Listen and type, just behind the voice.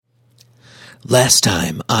Last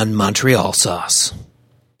time on Montreal Sauce.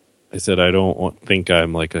 I said I don't think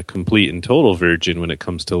I'm like a complete and total virgin when it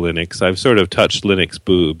comes to Linux. I've sort of touched Linux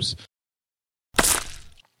boobs.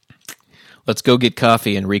 Let's go get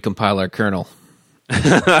coffee and recompile our kernel.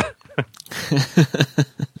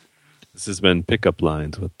 This has been Pickup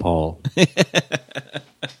Lines with Paul.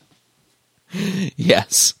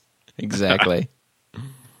 Yes, exactly.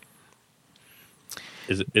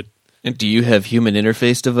 Is it? Do you have human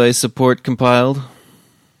interface device support compiled?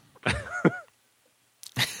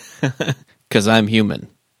 Because I'm human.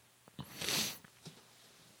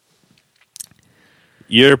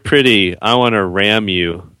 You're pretty. I want to ram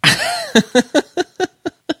you.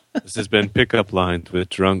 This has been Pickup Lines with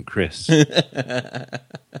Drunk Chris.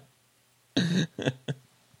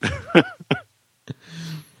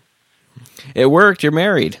 It worked. You're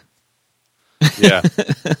married. Yeah.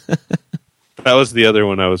 That was the other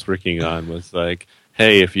one I was working on, was like,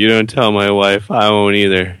 hey, if you don't tell my wife, I won't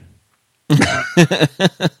either.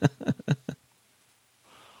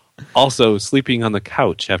 Also, sleeping on the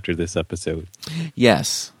couch after this episode.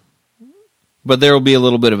 Yes. But there will be a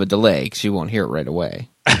little bit of a delay because you won't hear it right away.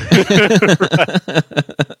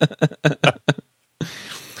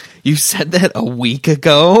 You said that a week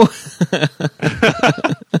ago?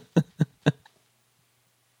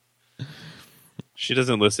 She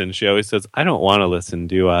doesn't listen. She always says, I don't want to listen,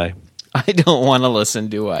 do I? I don't want to listen,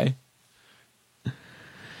 do I?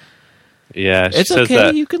 Yeah, she it's says okay.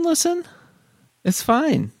 that. You can listen. It's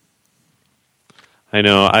fine. I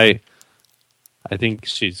know. I think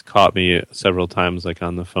she's caught me several times, like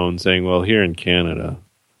on the phone, saying, "Well, here in Canada,"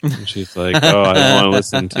 and she's like, "Oh, I don't want to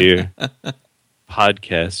listen to your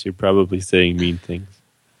podcast. You're probably saying mean things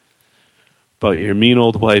about your mean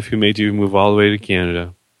old wife who made you move all the way to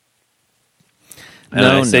Canada." And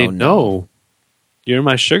I say, "No, you're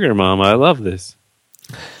my sugar mom. I love this."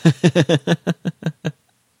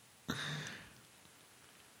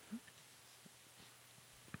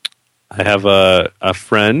 I have a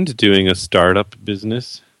friend doing a startup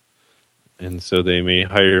business, and so they may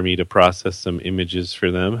hire me to process some images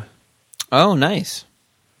for them. Oh, nice.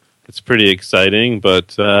 It's pretty exciting,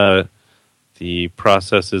 but the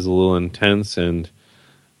process is a little intense, and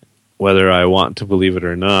whether I want to believe it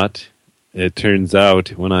or not, it turns out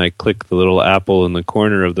when I click the little apple in the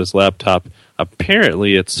corner of this laptop,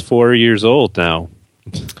 apparently it's 4 years old now.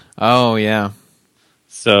 Oh, yeah.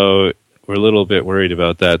 So we're a little bit worried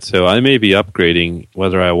about that. So I may be upgrading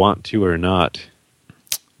whether I want to or not.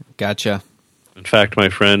 Gotcha. In fact, my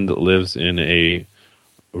friend lives in a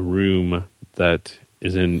room that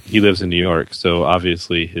is he lives in New York, so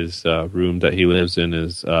obviously his room that he lives in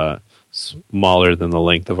is smaller than the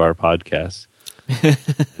length of our podcast.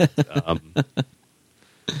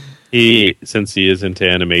 Since he is into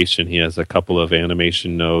animation, he has a couple of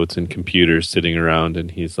animation nodes and computers sitting around,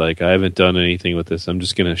 and he's like, I haven't done anything with this. I'm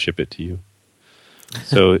just going to ship it to you.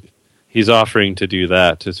 So he's offering to do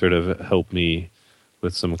that to sort of help me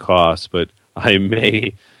with some costs, but I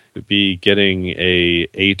may be getting a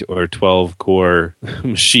 8 or 12 core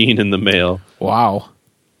machine in the mail. Wow.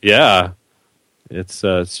 Yeah. It's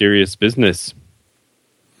serious business.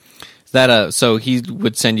 Is that so he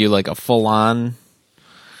would send you like a full on?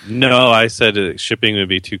 No, I said shipping would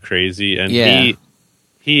be too crazy, and yeah.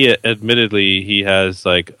 he admittedly he has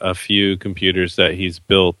like a few computers that he's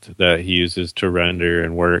built that he uses to render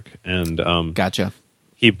and work, and Gotcha.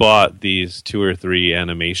 He bought these 2 or 3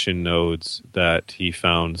 animation nodes that he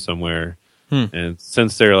found somewhere, and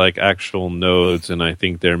since they're like actual nodes, and I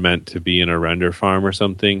think they're meant to be in a render farm or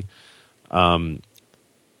something,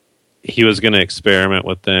 he was going to experiment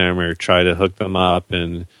with them or try to hook them up,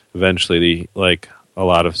 and eventually, like a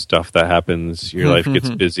lot of stuff that happens, your life gets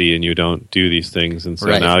busy and you don't do these things, and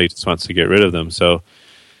so now he just wants to get rid of them. So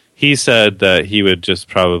he said that he would just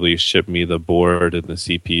probably ship me the board and the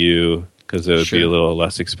CPU because it would be a little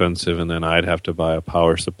less expensive, and then I'd have to buy a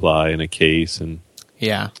power supply and a case. And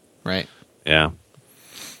yeah, right. Yeah.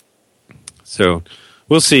 So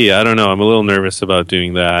we'll see. I don't know. I'm a little nervous about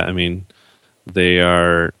doing that. I mean, they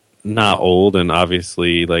are not old, and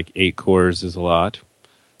obviously like 8 cores is a lot.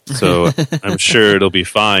 So I'm sure it'll be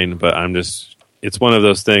fine, but it's one of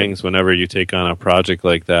those things whenever you take on a project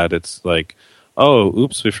like that, it's like, oh,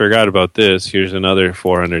 oops, we forgot about this. Here's another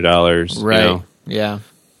 $400. Right. You know? Yeah.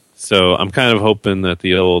 So I'm kind of hoping that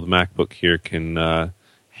the old MacBook here can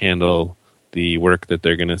handle the work that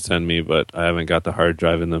they're going to send me, but I haven't got the hard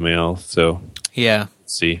drive in the mail. So yeah.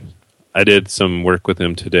 Let's see. I did some work with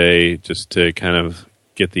him today just to kind of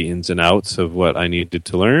get the ins and outs of what I needed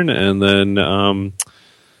to learn, and then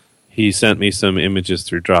he sent me some images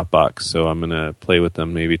through Dropbox, so I'm going to play with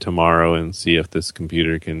them maybe tomorrow and see if this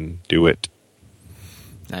computer can do it.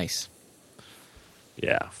 Nice.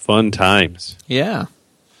 Yeah, fun times. Yeah.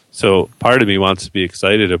 So part of me wants to be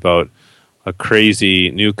excited about a crazy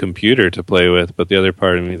new computer to play with, but the other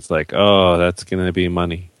part of me is like, oh, that's going to be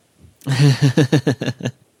money.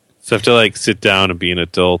 So I have to like sit down and be an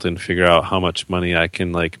adult and figure out how much money I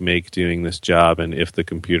can like make doing this job and if the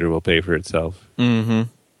computer will pay for itself. Mm-hmm.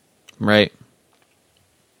 Right.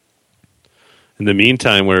 In the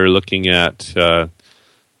meantime, we're looking at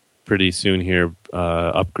pretty soon here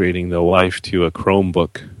upgrading the wife to a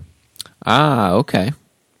Chromebook. Ah, okay.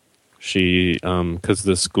 She, because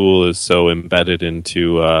the school is so embedded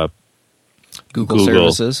into Google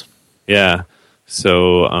services. Yeah.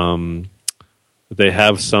 So they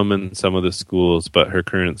have some in some of the schools, but her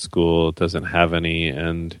current school doesn't have any.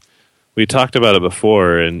 And we talked about it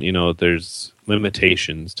before, and, you know, there's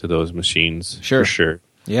limitations to those machines. Sure. For sure.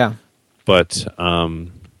 Yeah. But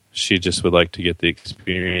she just would like to get the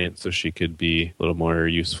experience so she could be a little more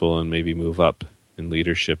useful and maybe move up in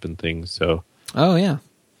leadership and things. So, oh, yeah.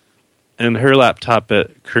 and her laptop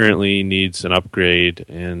currently needs an upgrade,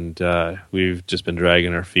 and we've just been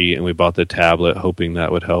dragging our feet, and we bought the tablet hoping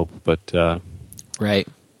that would help. But right.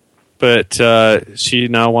 But she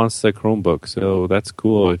now wants the Chromebook, so that's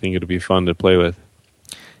cool. I think it'll be fun to play with.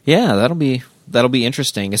 Yeah, that'll be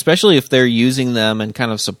interesting, especially if they're using them and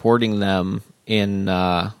kind of supporting them in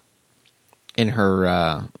her in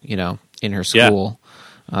her school.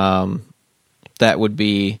 Yeah. That would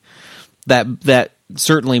be that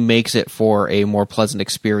certainly makes it for a more pleasant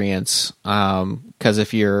experience. Because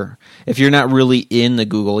if you're not really in the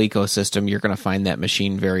Google ecosystem, you're going to find that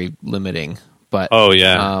machine very limiting. But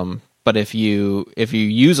but if you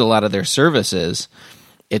use a lot of their services,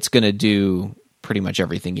 it's going to do pretty much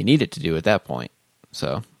everything you need it to do at that point.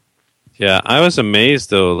 So, yeah, I was amazed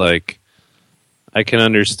though. Like, I can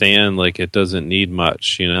understand like it doesn't need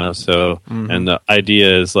much, you know. So, and the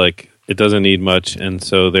idea is like it doesn't need much, and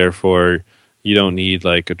so therefore you don't need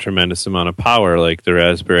like a tremendous amount of power like the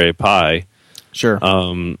Raspberry Pi. Sure.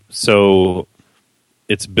 So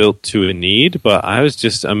it's built to a need, but I was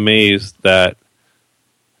just amazed that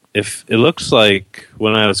if it looks like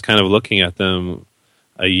when I was kind of looking at them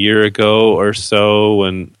a year ago or so,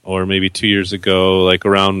 or maybe 2 years ago, like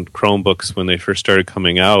around Chromebooks when they first started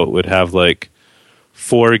coming out, would have like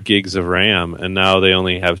 4 gigs of RAM, and now they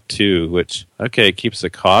only have 2, which, okay, keeps the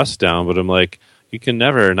cost down, but I'm like, you can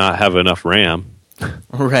never not have enough RAM.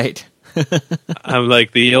 Right. I'm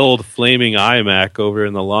like, the old flaming iMac over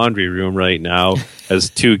in the laundry room right now has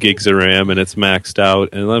 2 gigs of RAM and it's maxed out.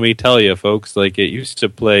 And let me tell you, folks, like it used to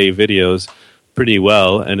play videos pretty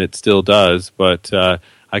well, and it still does, but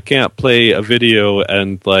I can't play a video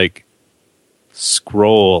and like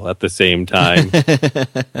scroll at the same time.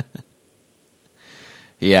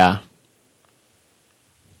 Yeah.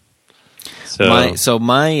 So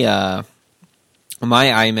my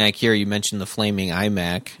iMac here, you mentioned the flaming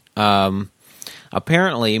iMac.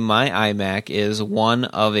 Apparently, my iMac is one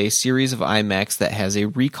of a series of iMacs that has a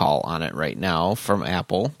recall on it right now from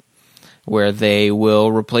Apple, where they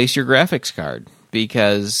will replace your graphics card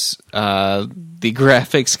because the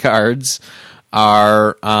graphics cards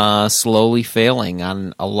are slowly failing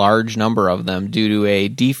on a large number of them due to a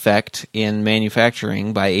defect in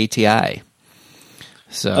manufacturing by ATI.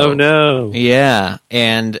 So, oh no! Yeah,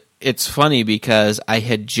 and it's funny because I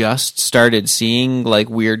had just started seeing like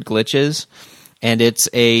weird glitches, and it's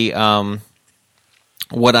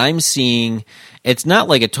what I'm seeing. It's not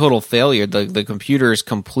like a total failure. The computer is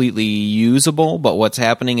completely usable, but what's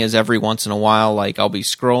happening is every once in a while, like I'll be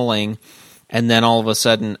scrolling, and then all of a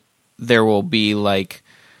sudden there will be like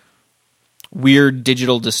weird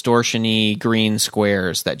digital distortion-y green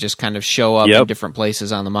squares that just kind of show up in different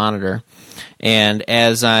places on the monitor. And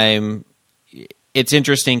it's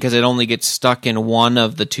interesting because it only gets stuck in one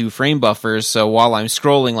of the 2 frame buffers. So while I'm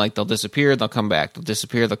scrolling, like they'll disappear, they'll come back, they'll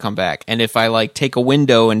disappear, they'll come back. And if I like take a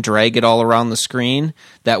window and drag it all around the screen,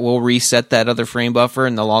 that will reset that other frame buffer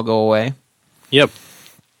and they'll all go away. Yep.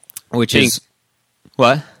 Which Pink. Is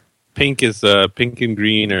what? Pink is pink and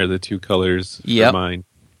green are the 2 colors for mine.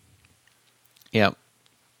 Yep.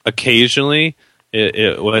 Occasionally,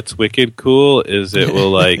 what's wicked cool is it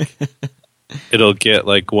will like it'll get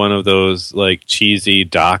like one of those like cheesy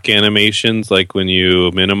dock animations, like when you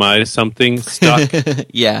minimize something stuck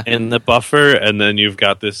in the buffer, and then you've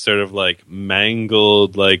got this sort of like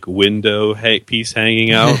mangled like window piece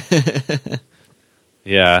hanging out.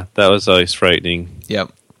 Yeah, that was always frightening. Yep.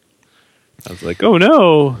 I was like, oh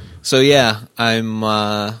no. So yeah, I'm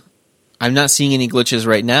not seeing any glitches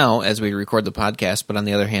right now as we record the podcast, but on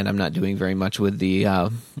the other hand, I'm not doing very much with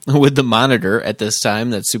the monitor at this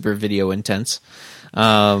time. That's super video intense.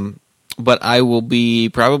 But I will be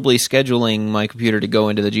probably scheduling my computer to go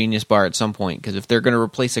into the Genius Bar at some point, because if they're going to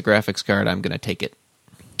replace a graphics card, I'm going to take it.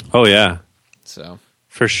 Oh, yeah. So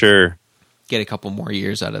for sure. Get a couple more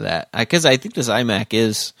years out of that. Because I think this iMac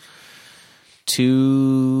is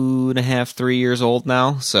 2.5, 3 years old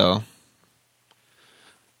now, so...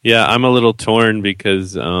 Yeah, I'm a little torn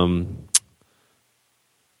because, well,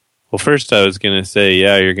 first I was going to say,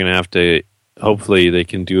 yeah, you're going to have to, hopefully they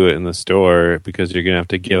can do it in the store, because you're going to have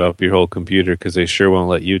to give up your whole computer because they sure won't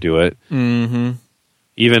let you do it. Mm-hmm.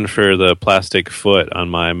 Even for the plastic foot on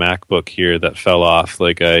my MacBook here that fell off,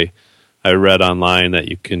 like I read online that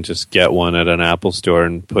you can just get one at an Apple store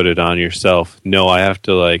and put it on yourself. No, I have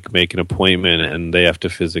to like make an appointment and they have to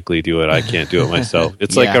physically do it. I can't do it myself.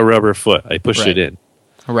 It's like a rubber foot. I push it in.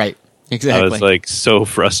 Right. Exactly. I was like so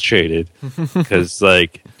frustrated because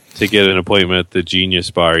like to get an appointment at the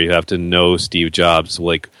Genius Bar, you have to know Steve Jobs,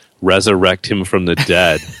 like resurrect him from the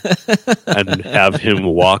dead and have him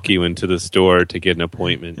walk you into the store to get an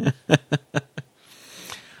appointment.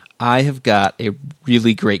 I have got a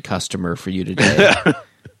really great customer for you today.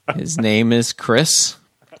 His name is Chris.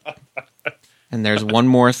 And there's one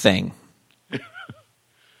more thing.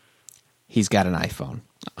 He's got an iPhone.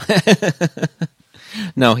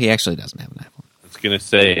 No, he actually doesn't have an iPhone. I was going to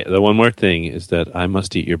say, the one more thing is that I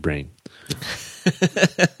must eat your brain.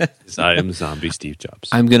 I am zombie Steve Jobs.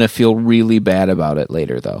 I'm going to feel really bad about it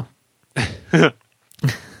later, though.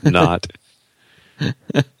 Not.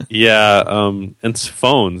 Yeah, and it's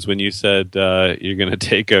phones. When you said you're going to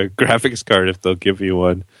take a graphics card if they'll give you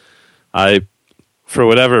one, for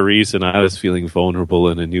whatever reason, I was feeling vulnerable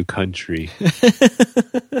in a new country.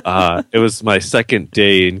 It was my second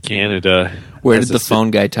day in Canada. Where did the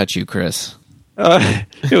phone guy touch you, Chris?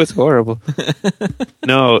 It was horrible.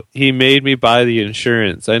 No, he made me buy the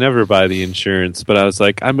insurance. I never buy the insurance, but I was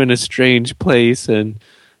like, I'm in a strange place, and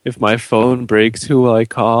if my phone breaks, who will I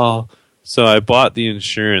call? So I bought the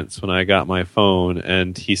insurance when I got my phone,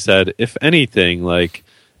 and he said, if anything, like,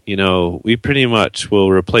 you know, we pretty much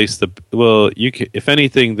will replace the... Well, you can, if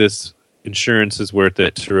anything, this insurance is worth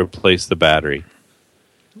it to replace the battery.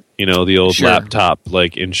 You know, the old laptop,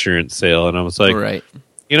 like, insurance sale. And I was like, right.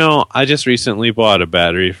 You know, I just recently bought a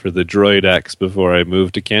battery for the Droid X before I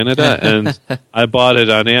moved to Canada, and I bought it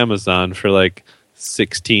on Amazon for, like,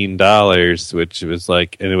 $16, which was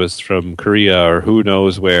like, and it was from Korea or who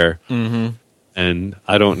knows where. Mm-hmm. And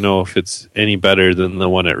I don't know if it's any better than the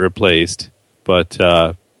one it replaced. But,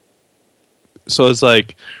 so it's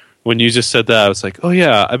like, when you just said that, I was like, oh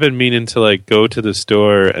yeah, I've been meaning to like go to the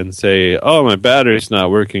store and say, oh, my battery's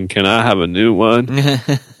not working. Can I have a new one?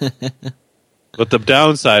 But the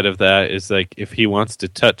downside of that is like, if he wants to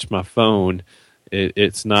touch my phone,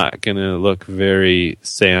 it's not going to look very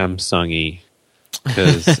Samsung-y.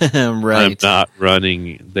 Because right. I'm not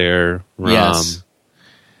running their ROM. Yes.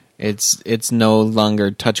 It's no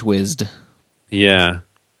longer touch-whizzed. Yeah.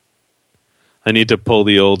 I need to pull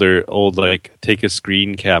the old like take a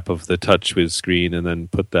screen cap of the TouchWiz screen and then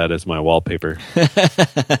put that as my wallpaper.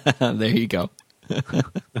 There you go.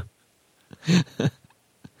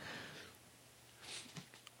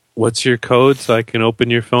 What's your code so I can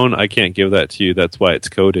open your phone? I can't give that to you. That's why it's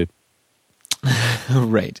coded.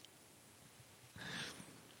 Right.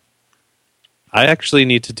 I actually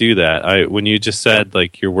need to do that. When you just said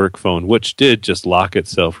like your work phone, which did just lock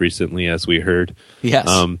itself recently, as we heard. Yes.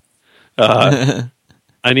 I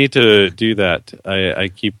need to do that. I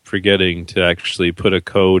keep forgetting to actually put a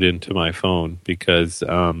code into my phone because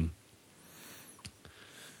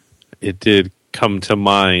it did come to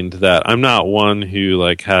mind that I'm not one who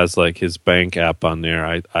like has like his bank app on there.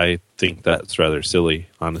 I think that's rather silly,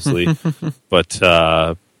 honestly.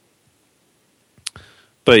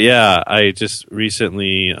 But yeah, I just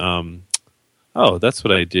recently that's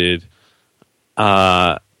what I did.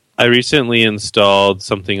 I recently installed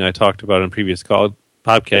something I talked about in previous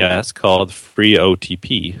podcast called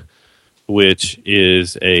FreeOTP, which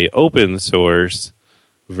is a open source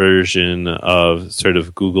version of sort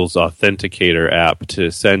of Google's Authenticator app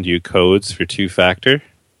to send you codes for two-factor.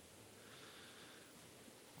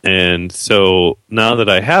 And so now that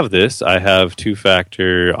I have this, I have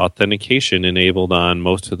two-factor authentication enabled on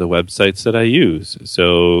most of the websites that I use.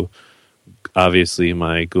 So obviously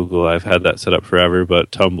my Google, I've had that set up forever,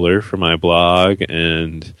 but Tumblr for my blog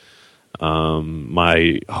and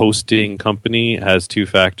my hosting company has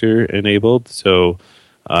two-factor enabled. So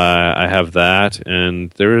I have that,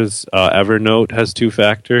 and there is Evernote has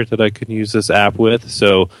two-factor that I can use this app with.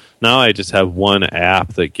 So now I just have one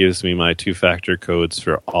app that gives me my two-factor codes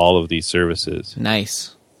for all of these services.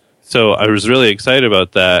 Nice. So I was really excited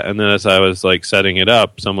about that, and then as I was like setting it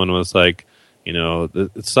up, someone was like,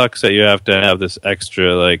 it sucks that you have to have this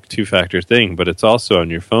extra like 2-factor thing, but it's also on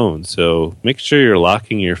your phone. So make sure you're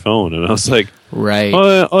locking your phone. And I was like, right.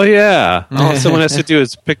 Oh yeah. All someone has to do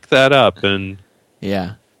is pick that up. And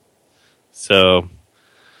yeah. So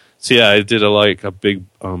yeah, I did a big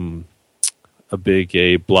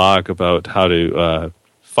blog about how to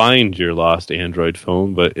find your lost Android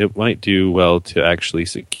phone, but it might do well to actually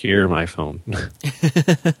secure my phone.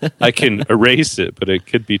 I can erase it, but it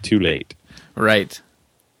could be too late. Right.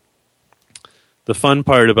 The fun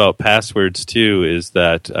part about passwords, too, is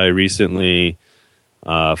that I recently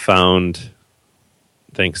found,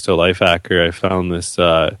 thanks to Lifehacker, I found this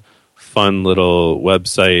fun little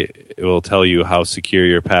website. It will tell you how secure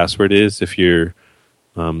your password is if you're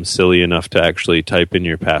silly enough to actually type in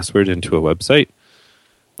your password into a website.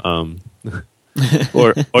 Or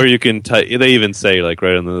you can type. They even say, like,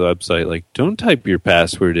 right on the website, like, don't type your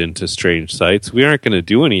password into strange sites. We aren't going to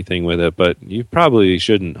do anything with it, but you probably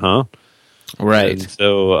shouldn't, huh? Right. And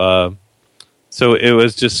so it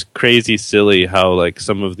was just crazy silly how, like,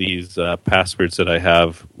 some of these passwords that I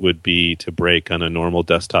have would be to break on a normal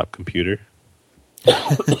desktop computer.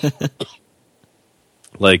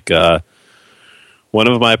 Like, one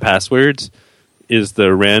of my passwords is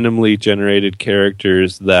the randomly generated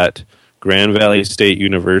characters that Grand Valley State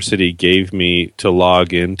University gave me to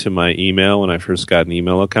log into my email when I first got an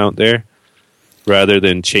email account there, rather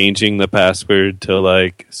than changing the password to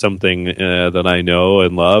like something that I know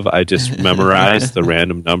and love. I just memorized the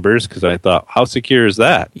random numbers because I thought, how secure is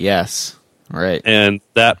that? Yes. Right. And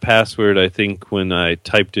that password, I think when I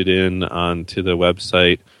typed it in onto the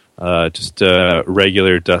website, just a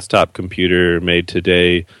regular desktop computer made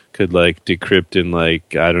today could like decrypt in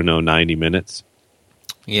like, I don't know, 90 minutes.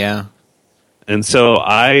 Yeah. And so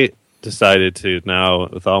I decided to now,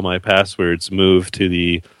 with all my passwords, move to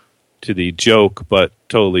the joke but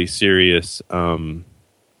totally serious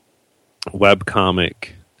webcomic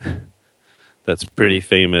that's pretty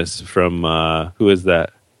famous from who is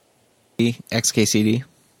that? XKCD.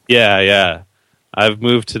 Yeah. I've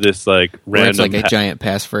moved to this like random. Where it's like a giant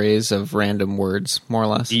passphrase of random words, more or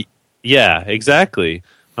less. Yeah, exactly.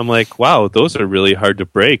 I'm like, wow, those are really hard to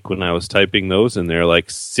break. When I was typing those in there, like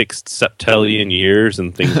 6 septillion years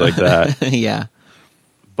and things like that. Yeah.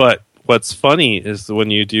 But what's funny is when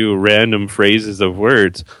you do random phrases of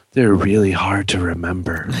words, they're really hard to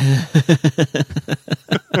remember.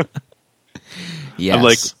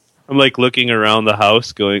 Yes. I'm like looking around the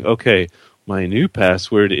house going, okay, my new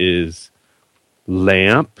password is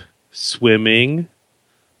lamp, swimming,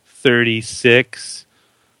 36,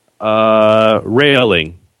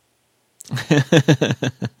 railing.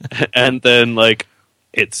 And then like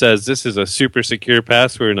it says this is a super secure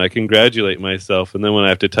password and I congratulate myself, and then when I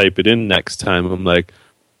have to type it in next time I'm like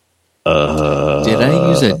did I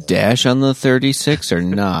use a dash on the 36 or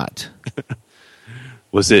not?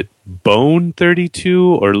 Was it bone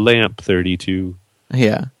 32 or lamp 32?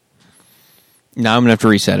 Yeah. Now I'm gonna have to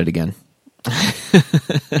reset it again.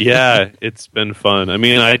 Yeah, it's been fun. I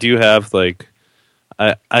mean, I do have like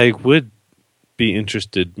I would be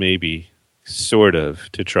interested maybe sort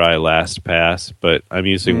of to try LastPass, but I'm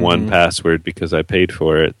using 1Password because I paid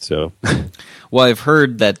for it. So, well, I've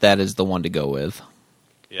heard that is the one to go with.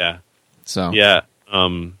 Yeah. So yeah,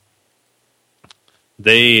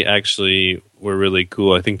 they actually were really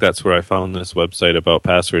cool. I think that's where I found this website about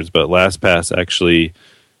passwords. But LastPass actually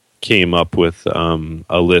came up with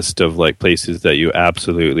a list of like places that you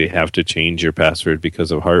absolutely have to change your password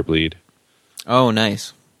because of Heartbleed. Oh,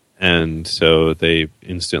 nice. And so they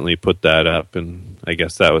instantly put that up, and I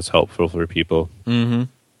guess that was helpful for people. Mm-hmm.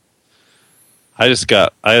 I just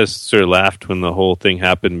sort of laughed when the whole thing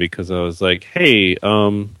happened because I was like, hey,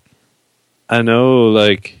 I know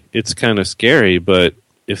like it's kind of scary, but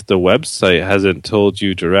if the website hasn't told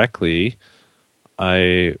you directly,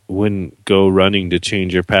 I wouldn't go running to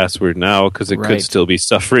change your password now because it could still be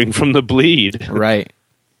suffering from the bleed. Right.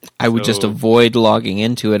 I would just avoid logging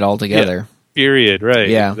into it altogether. Yeah. Period. Right.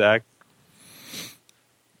 Yeah. Exactly.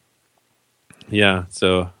 Yeah.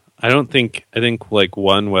 So I think like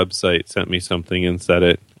one website sent me something and said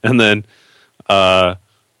it, and then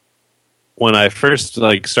when I first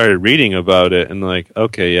like started reading about it and like,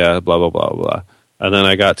 okay, yeah, blah blah blah blah, and then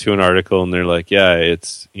I got to an article and they're like, yeah,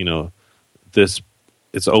 it's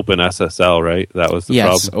it's OpenSSL, right? That was the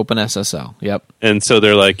problem. Yes, OpenSSL. Yep. And so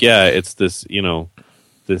they're like, yeah, it's this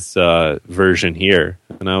this version here,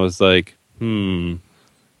 and I was like,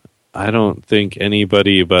 I don't think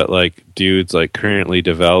anybody but like dudes like currently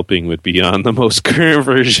developing would be on the most current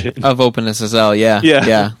version of OpenSSL. Yeah,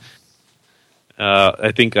 yeah.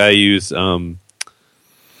 I think I use. I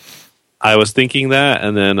was thinking that,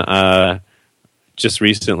 and then just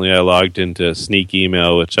recently I logged into Sneak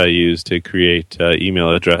Email, which I use to create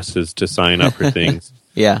email addresses to sign up for things.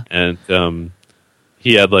 Yeah. And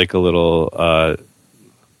he had like a little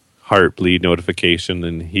Heartbleed notification,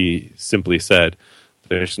 and he simply said,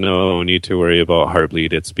 "There's no need to worry about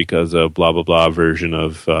Heartbleed. It's because of blah blah blah version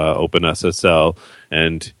of OpenSSL."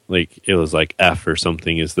 And like it was like F or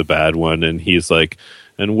something is the bad one, and he's like,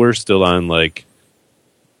 "And we're still on like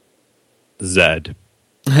Z,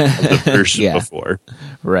 the version before."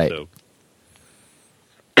 Right. So,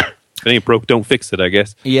 if it ain't broke, don't fix it, I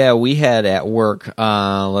guess. Yeah, we had at work,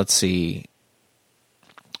 let's see,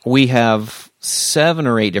 we have 7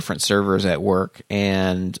 or 8 different servers at work,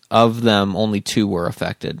 and of them, only 2 were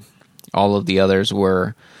affected. All of the others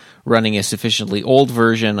were running a sufficiently old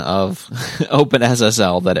version of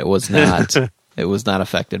OpenSSL that it was not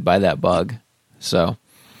affected by that bug. So,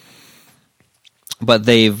 but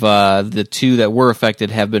they've the 2 that were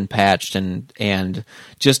affected have been patched, and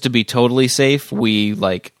just to be totally safe, we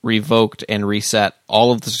like revoked and reset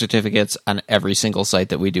all of the certificates on every single site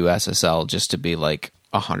that we do SSL just to be like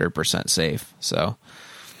 100% safe. So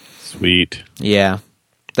sweet. Yeah.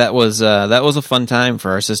 That was a fun time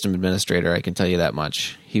for our system administrator, I can tell you that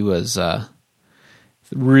much. He was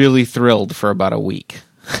really thrilled for about a week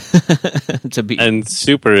to be and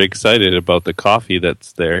super excited about the coffee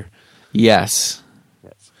that's there. Yes.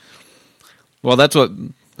 Well, that's what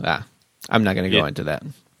I'm not going to go into that.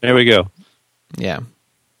 There we go. Yeah.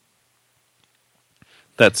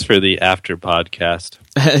 That's for the after podcast.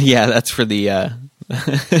 Yeah, that's for the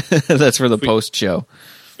that's for the post show.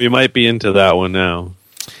 We might be into that one now.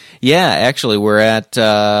 Yeah, actually, we're at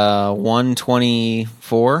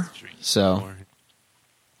 124. So,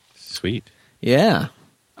 sweet. Yeah,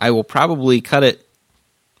 I will probably cut it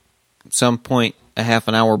at some point a half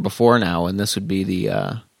an hour before now, and this would be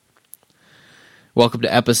the welcome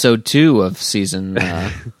to episode 2 of season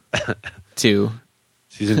 2.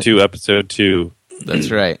 Season 2, episode 2.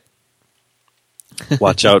 That's right.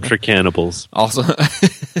 Watch out for cannibals. Also known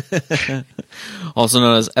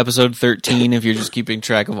as episode 13 if you're just keeping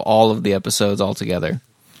track of all of the episodes altogether.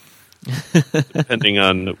 Depending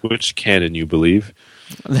on which canon you believe.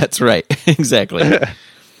 That's right. Exactly.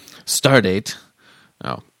 Stardate.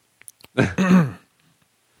 Oh.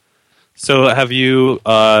 So have you,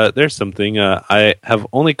 there's something, I have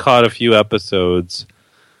only caught a few episodes,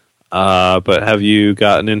 but have you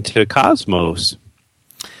gotten into Cosmos?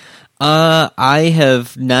 I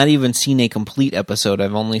have not even seen a complete episode.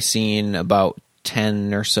 I've only seen about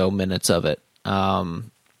 10 or so minutes of it.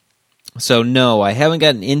 So no, I haven't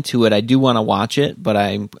gotten into it. I do want to watch it, but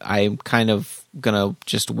I'm kind of gonna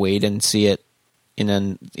just wait and see it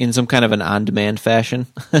in some kind of an on-demand fashion.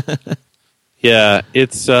 Yeah,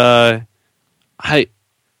 it's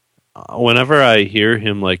whenever I hear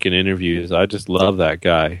him like in interviews, I just love that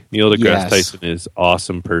guy. Neil deGrasse Tyson is an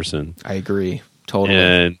awesome person. I agree totally.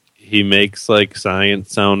 And he makes like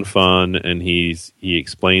science sound fun, and he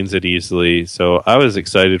explains it easily. So I was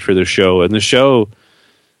excited for the show, and the show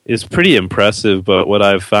is pretty impressive. But what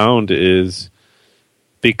I've found is,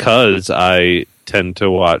 because I tend to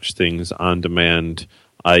watch things on demand,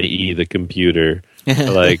 i.e. the computer,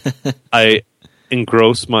 like I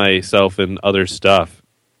engross myself in other stuff,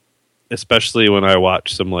 especially when I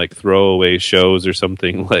watch some like throwaway shows or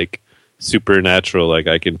something like Supernatural, like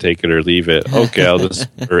I can take it or leave it. Okay,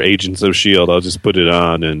 or Agents of S.H.I.E.L.D., I'll just put it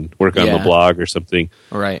on and work on the blog or something.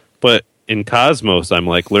 Right. But in Cosmos, I'm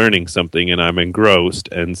like learning something and I'm engrossed,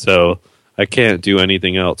 and so I can't do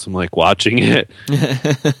anything else. I'm like watching it,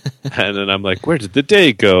 and then I'm like, where did the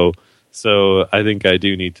day go? So I think I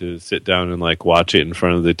do need to sit down and like watch it in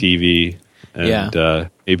front of the TV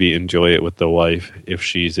and maybe enjoy it with the wife if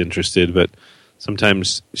she's interested. But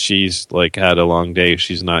sometimes she's like had a long day.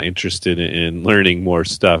 She's not interested in learning more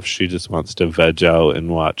stuff. She just wants to veg out and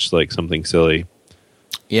watch like something silly.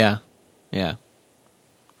 Yeah. Yeah.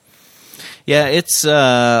 Yeah, it's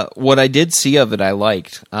what I did see of it I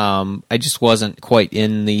liked. I just wasn't quite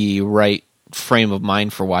in the right frame of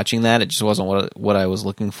mind for watching that. It just wasn't what I was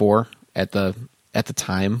looking for at the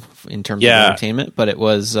time in terms of entertainment. But it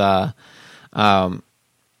was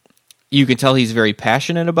you can tell he's very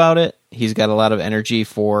passionate about it. He's got a lot of energy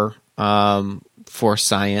for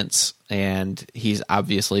science, and he's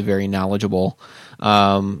obviously very knowledgeable.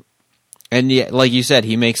 And yeah, like you said,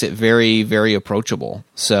 he makes it very, very approachable.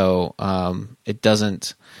 So it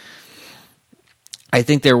doesn't. I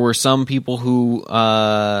think there were some people who,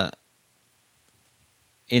 on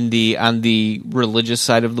the religious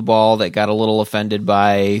side of the ball, that got a little offended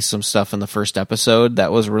by some stuff in the first episode.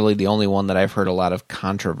 That was really the only one that I've heard a lot of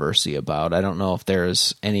controversy about. I don't know if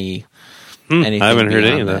there's anything. I haven't heard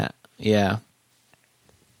any of that. Yeah.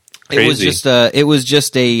 Crazy. It was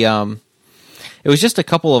just a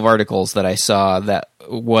couple of articles that I saw that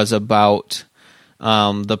was about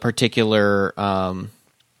the particular.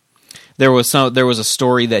 There was a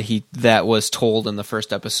story that was told in the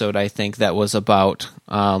first episode, I think, that was about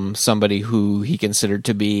somebody who he considered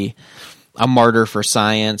to be a martyr for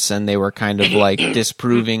science, and they were kind of like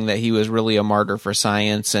disproving that he was really a martyr for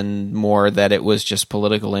science, and more that it was just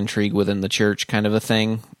political intrigue within the church, kind of a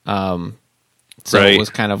thing. So Right. It was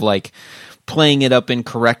kind of like playing it up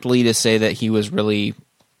incorrectly to say that he was really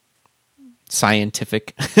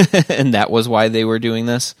scientific, and that was why they were doing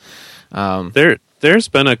this. There's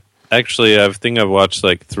been actually, I think I've watched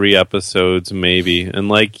like 3 episodes maybe, and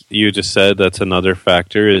like you just said, that's another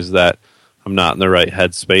factor, is that I'm not in the right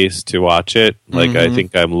headspace to watch it. Like, I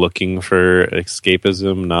think I'm looking for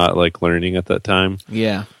escapism, not like learning at that time.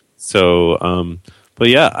 Yeah. So, but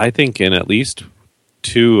yeah, I think in at least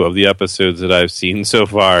 2 of the episodes that I've seen so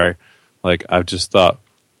far, like, I've just thought,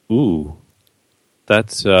 ooh,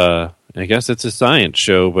 that's, I guess it's a science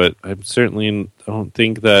show, but I certainly don't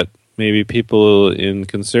think that maybe people in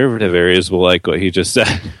conservative areas will like what he just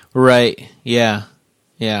said. Right. Yeah.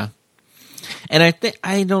 Yeah. And I think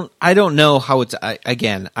I don't know how it's.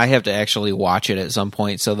 Again, I have to actually watch it at some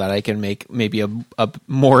point so that I can make maybe a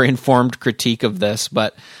more informed critique of this.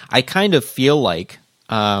 But I kind of feel like,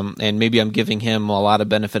 and maybe I'm giving him a lot of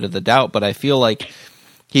benefit of the doubt, but I feel like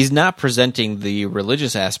he's not presenting the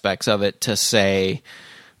religious aspects of it to say,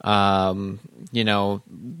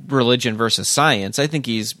 religion versus science. I think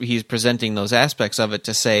he's presenting those aspects of it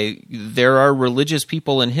to say there are religious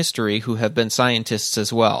people in history who have been scientists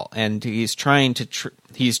as well, and he's trying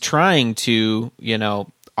to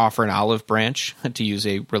offer an olive branch, to use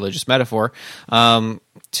a religious metaphor,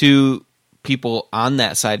 to people on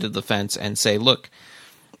that side of the fence and say, look,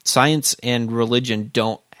 science and religion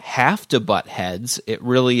don't have to butt heads. It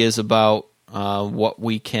really is about what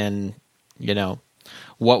we can,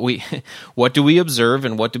 what do we observe,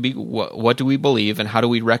 and what do we believe, and how do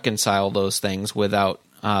we reconcile those things without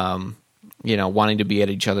wanting to be at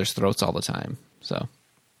each other's throats all the time. So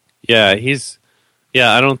I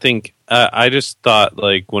don't think I just thought,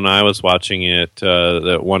 like, when I was watching it,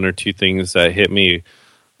 that 1 or 2 things that hit me.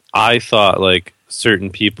 I thought, like, certain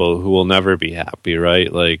people who will never be happy,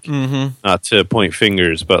 right? Like, not to point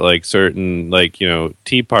fingers, but like certain, like,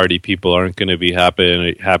 Tea Party people aren't going to be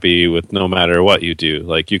happy with no matter what you do.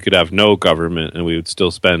 Like, you could have no government and we would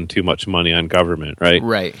still spend too much money on government, right?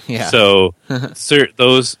 Right. Yeah. So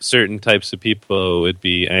those certain types of people would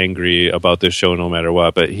be angry about this show no matter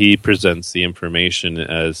what, but he presents the information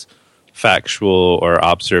as factual or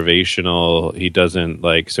observational. He doesn't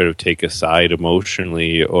like sort of take a side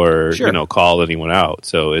emotionally or call anyone out.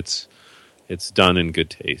 So it's done in good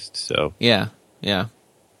taste. So yeah.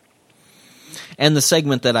 And the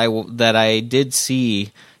segment that I did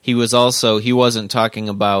see, he wasn't talking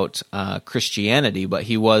about Christianity, but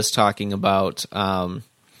he was talking about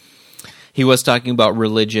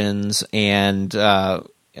religions and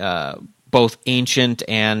both ancient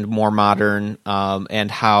and more modern,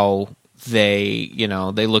 and how they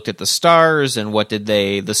looked at the stars and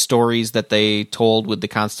the stories that they told with the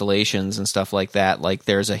constellations and stuff like that. Like,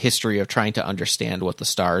 there's a history of trying to understand what the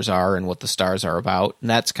stars are and what the stars are about. And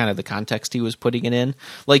that's kind of the context he was putting it in.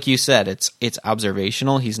 Like you said, it's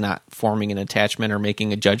observational. He's not forming an attachment or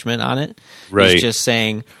making a judgment on it. Right. He's just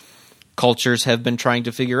saying cultures have been trying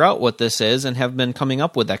to figure out what this is and have been coming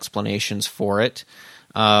up with explanations for it,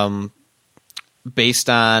 based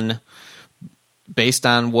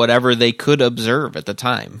on whatever they could observe at the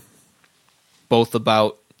time, both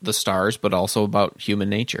about the stars, but also about human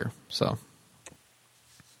nature. So,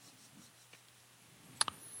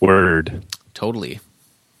 word. Totally.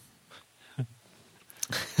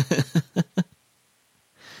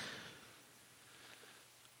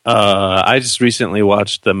 I just recently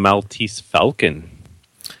watched The Maltese Falcon.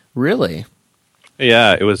 Really?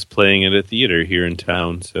 Yeah, it was playing at a theater here in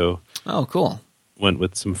town, so... Oh, cool. Went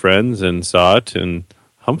with some friends and saw it, and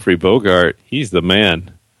Humphrey Bogart, he's the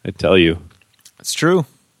man, I tell you. It's true.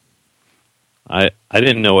 I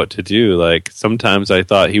didn't know what to do. Like, sometimes I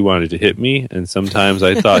thought he wanted to hit me, and sometimes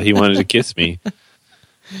I thought he wanted to kiss me.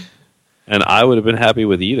 And I would have been happy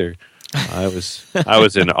with either. I was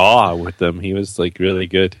in awe with them. He was, like, really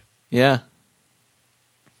good. Yeah.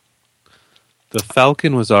 The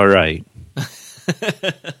Falcon was all right.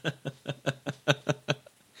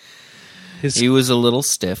 He was a little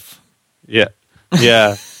stiff. Yeah.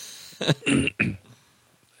 Yeah.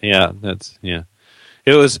 It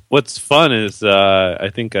was, what's fun is, I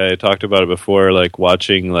think I talked about it before, like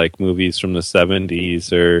watching like movies from the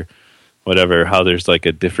 70s or whatever, how there's like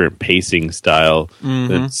a different pacing style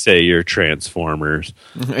than, say, your Transformers.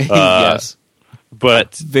 Yes.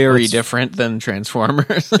 But very different than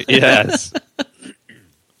Transformers. Yes.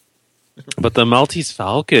 But the Maltese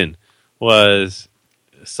Falcon was...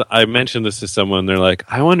 So I mentioned this to someone. They're like,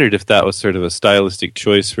 I wondered if that was sort of a stylistic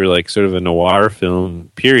choice for like sort of a noir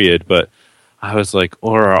film period. But I was like,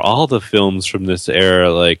 or are all the films from this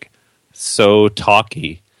era like so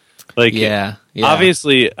talky? Like, yeah.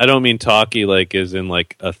 Obviously, I don't mean talky like as in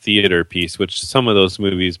like a theater piece, which some of those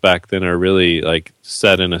movies back then are really like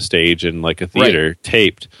set in a stage in like a theater,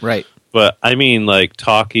 taped. Right. But I mean like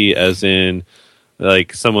talky as in...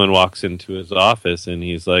 like someone walks into his office and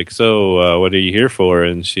he's like, so what are you here for?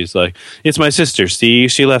 And she's like, it's my sister. See,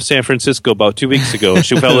 she left San Francisco about 2 weeks ago.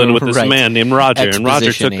 She fell in with this man named Roger, and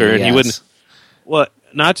Roger took her, and he wouldn't. Well,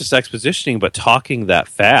 not just expositioning, but talking that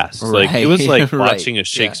fast. Right. Like it was like watching a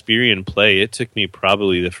Shakespearean play. It took me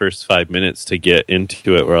probably the first 5 minutes to get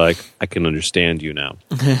into it. Where like I can understand you now.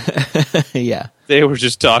 Yeah, they were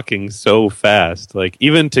just talking so fast. Like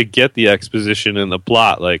even to get the exposition and the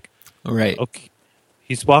plot. Like okay.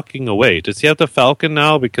 He's walking away. Does he have the Falcon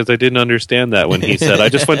now? Because I didn't understand that when he said, I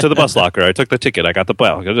just went to the bus locker. I took the ticket. I got the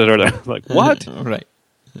bell. Like, what? Right.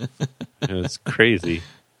 It's crazy.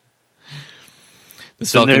 The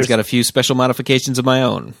Falcon's got a few special modifications of my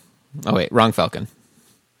own. Oh, wait. Wrong Falcon.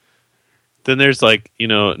 Then there's like,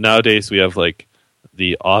 nowadays we have like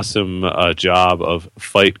the awesome job of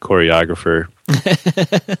fight choreographer.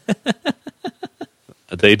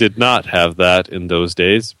 They did not have that in those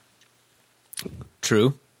days.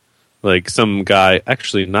 True. Like some guy,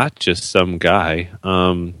 actually not just some guy.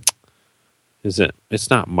 It's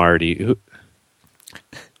not Marty.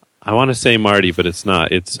 I want to say Marty, but it's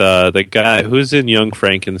not. It's the guy who's in Young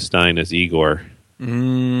Frankenstein as Igor. I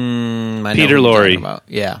know Peter who you're Lorre. talking about.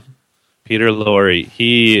 Yeah. Peter Lorre.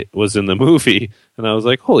 He was in the movie, and I was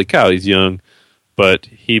like, holy cow, he's young. But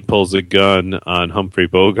he pulls a gun on Humphrey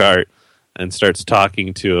Bogart and starts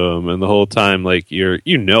talking to him, and the whole time, like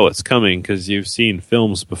it's coming because you've seen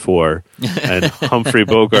films before. And Humphrey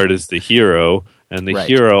Bogart is the hero, and the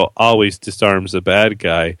hero always disarms a bad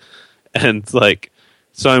guy. And like,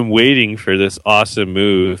 so I'm waiting for this awesome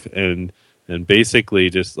move, and basically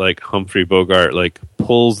just like Humphrey Bogart like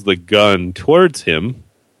pulls the gun towards him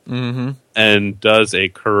and does a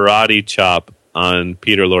karate chop on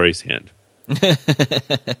Peter Lorre's hand.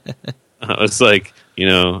 I was like,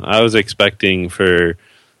 I was expecting for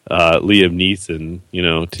Liam Neeson,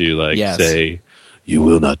 to like say, "You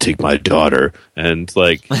will not take my daughter," and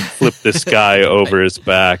like flip this guy over his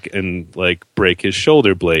back and like break his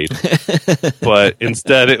shoulder blade. But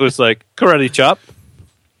instead, it was like karate chop.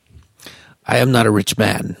 I am not a rich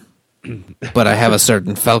man, but I have a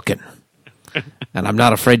certain falcon, and I'm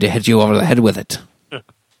not afraid to hit you over the head with it.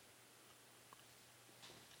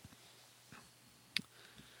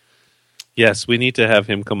 Yes, we need to have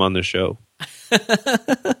him come on the show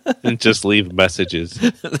and just leave messages.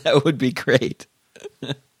 That would be great.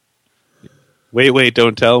 Wait,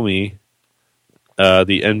 don't tell me.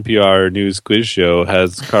 The NPR News Quiz Show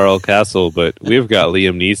has Carl Castle, but we've got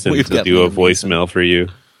Liam Neeson to do a voicemail for you.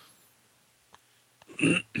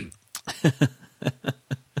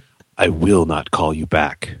 I will not call you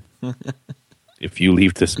back. If you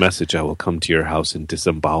leave this message, I will come to your house and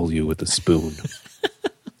disembowel you with a spoon.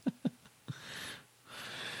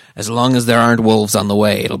 As long as there aren't wolves on the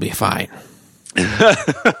way, it'll be fine.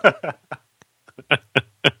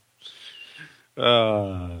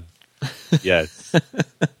 Yes.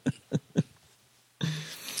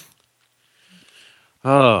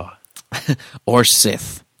 Oh. Or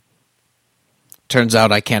Sith. Turns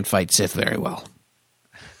out I can't fight Sith very well.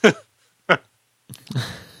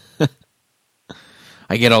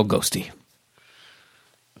 I get all ghosty.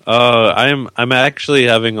 I'm actually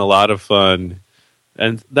having a lot of fun.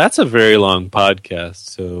 And that's a very long podcast,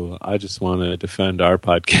 so I just want to defend our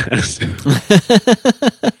podcast.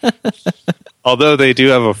 Although they do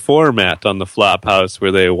have a format on the Flophouse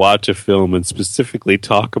where they watch a film and specifically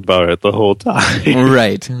talk about it the whole time.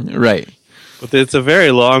 Right. But it's a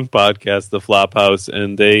very long podcast, the Flophouse,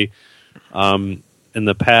 and they, in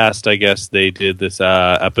the past, I guess they did this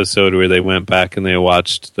episode where they went back and they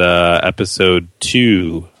watched the episode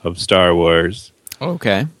 2 of Star Wars.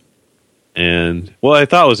 Okay. And, well, I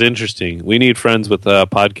thought it was interesting. We need friends with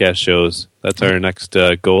podcast shows. That's our next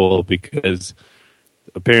goal, because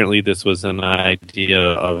apparently this was an idea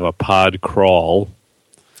of a pod crawl.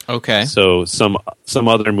 Okay. So some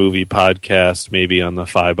other movie podcast, maybe on the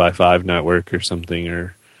 5x5 network or something,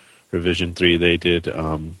 or Revision 3, they did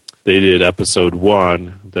they did episode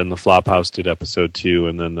 1, then the Flophouse did episode 2,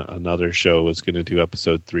 and then another show was going to do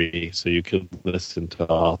episode 3. So you could listen to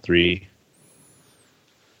all 3.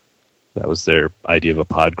 That was their idea of a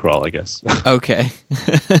pod crawl, I guess. Okay.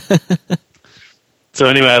 So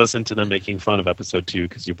anyway, I listened to them making fun of episode 2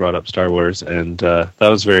 because you brought up Star Wars, and that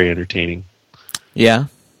was very entertaining. Yeah.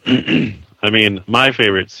 I mean, my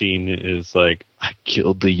favorite scene is like, I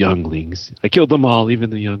killed the younglings. I killed them all, even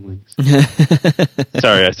the younglings.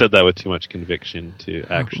 Sorry, I said that with too much conviction to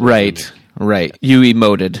actually. Right. You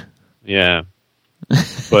emoted. Yeah.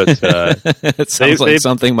 But it sounds like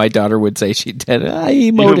something my daughter would say she did. I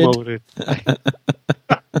emoted.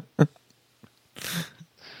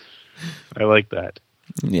 I like that.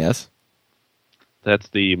 Yes. That's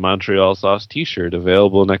the Montreal Sauce t-shirt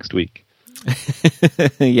available next week.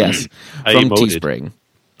 Yes. I From emoted. Teespring.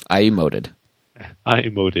 I emoted. I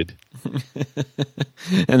emoted.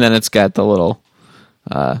 And then it's got the little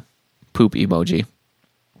poop emoji.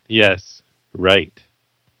 Yes. Right.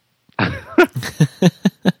 I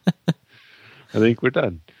think we're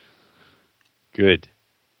done. Good.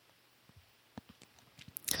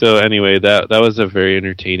 So anyway, that was a very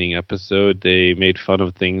entertaining episode. They made fun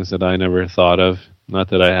of things that I never thought of. Not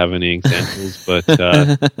that I have any examples, but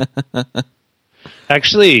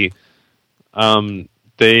actually,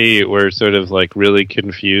 they were sort of like really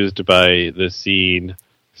confused by the scene.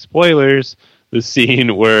 Spoilers. The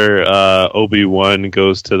scene where Obi-Wan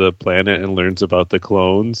goes to the planet and learns about the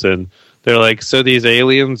clones, and they're like, so these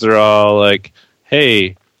aliens are all like,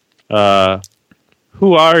 hey,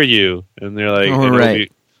 who are you? And they're like, oh, right.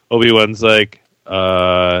 Obi-Wan's like,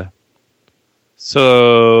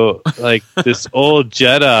 so like this old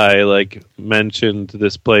Jedi like mentioned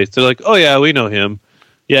this place. They're like, oh yeah, we know him.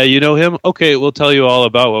 Yeah, you know him? Okay, we'll tell you all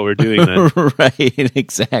about what we're doing then. Right,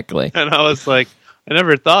 exactly. And I was like, I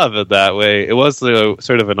never thought of it that way. It was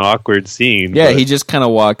sort of an awkward scene. Yeah, he just kind of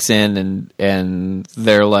walks in and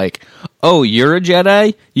they're like, oh, you're a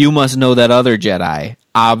Jedi? You must know that other Jedi,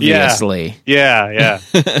 obviously. Yeah.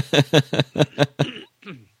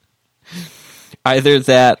 Either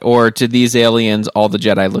that or to these aliens, all the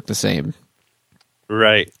Jedi look the same.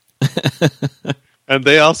 Right. And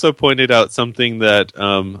they also pointed out something that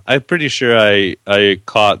I'm pretty sure I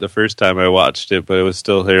caught the first time I watched it, but it was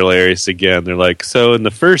still hilarious again. They're like, so in the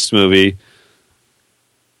first movie,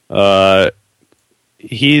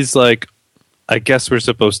 he's like, I guess we're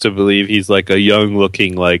supposed to believe he's like a young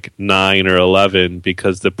looking like 9 or 11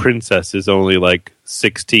 because the princess is only like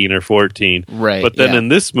 16 or 14. Right. But then in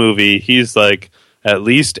this movie, he's like at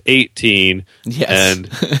least 18 Yes. and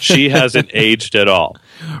she hasn't aged at all.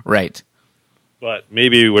 Right. But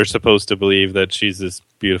maybe we're supposed to believe that she's this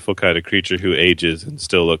beautiful kind of creature who ages and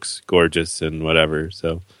still looks gorgeous and whatever.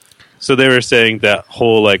 So they were saying that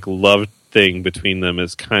whole like love thing between them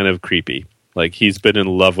is kind of creepy. Like he's been in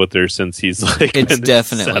love with her since he's like. It's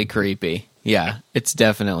definitely creepy. Yeah, it's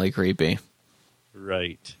definitely creepy.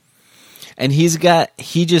 Right. And he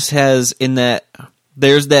just has in that.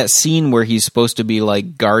 There's that scene where he's supposed to be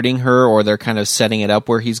like guarding her, or they're kind of setting it up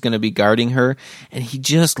where he's going to be guarding her, and he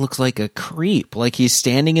just looks like a creep. Like he's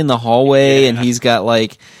standing in the hallway, and he's got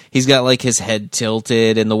like his head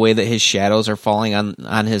tilted, and the way that his shadows are falling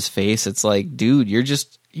on his face, it's like, dude, you're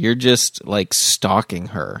just like stalking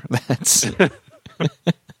her. That's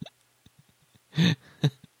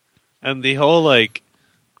and the whole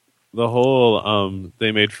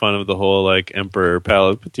they made fun of the whole like Emperor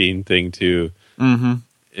Palpatine thing too. Mm-hmm.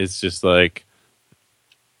 It's just like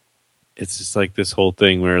this whole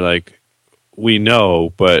thing where like we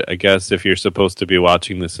know, but I guess if you're supposed to be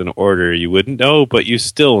watching this in order, you wouldn't know, but you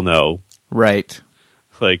still know. Right.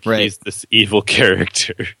 Like he's this evil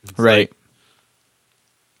character. It's right. Like,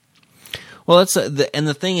 well, that's and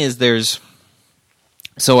the thing is,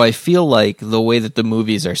 so I feel like the way that the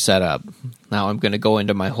movies are set up. Now I'm going to go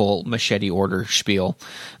into my whole machete order spiel,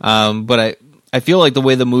 but I feel like the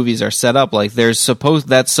way the movies are set up, like that's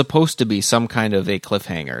supposed to be some kind of a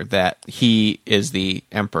cliffhanger that he is the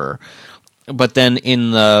emperor. But then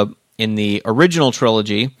in the original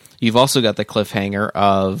trilogy, you've also got the cliffhanger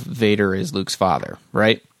of Vader is Luke's father,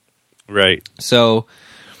 right? Right. So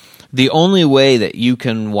the only way that you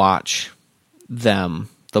can watch the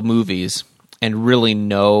movies, and really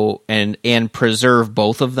know and preserve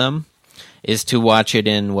both of them is to watch it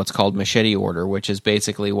in what's called machete order, which is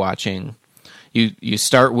basically watching. You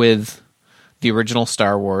start with the original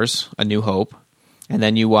Star Wars, A New Hope, and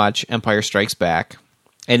then you watch Empire Strikes Back.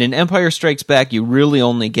 And in Empire Strikes Back, you really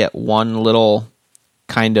only get one little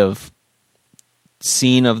kind of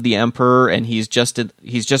scene of the Emperor, and he's just a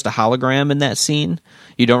hologram in that scene.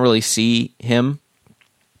 You don't really see him.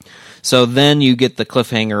 So then you get the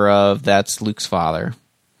cliffhanger of that's Luke's father.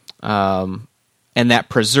 And that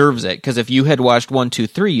preserves it, because if you had watched 1, 2,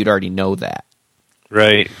 3, you'd already know that.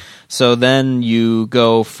 Right. So then you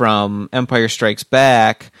go from Empire Strikes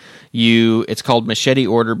Back. It's called Machete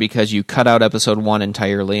Order because you cut out episode 1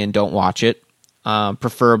 entirely and don't watch it.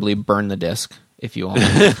 Preferably burn the disc if you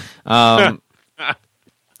want.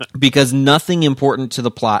 Because nothing important to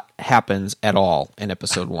the plot happens at all in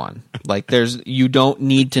episode 1. Like you don't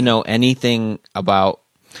need to know anything about.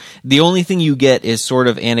 The only thing you get is sort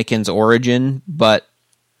of Anakin's origin, but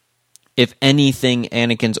if anything,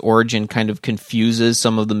 Anakin's origin kind of confuses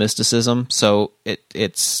some of the mysticism, so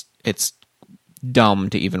it's dumb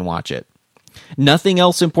to even watch it. Nothing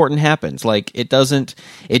else important happens. Like it doesn't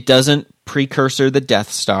precursor the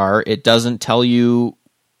Death Star. It doesn't tell you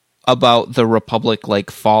about the Republic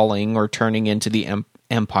like falling or turning into the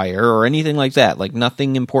Empire or anything like that. Like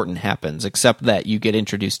nothing important happens except that you get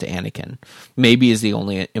introduced to Anakin. Maybe is the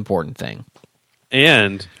only important thing.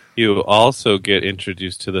 And you also get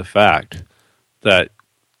introduced to the fact that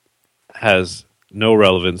has no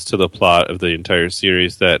relevance to the plot of the entire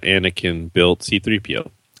series that Anakin built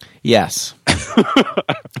C-3PO. Yes.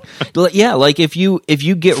 Yeah, like if you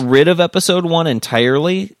get rid of episode 1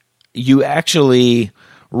 entirely, you actually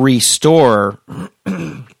restore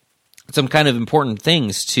some kind of important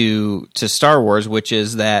things to Star Wars, which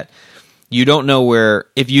is that you don't know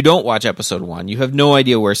if you don't watch episode 1, you have no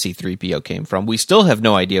idea where C-3PO came from. We still have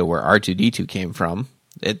no idea where R2-D2 came from.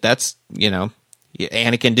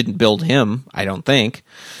 Anakin didn't build him, I don't think,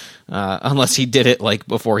 unless he did it like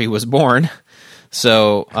before he was born.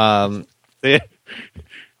 So, in the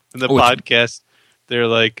podcast, they're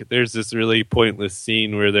like, there's this really pointless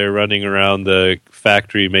scene where they're running around the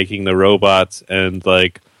factory making the robots, and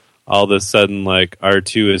like all of a sudden, like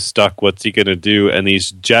R2 is stuck. What's he gonna do? And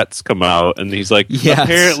these jets come out, and he's like, yes.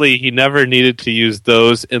 Apparently, he never needed to use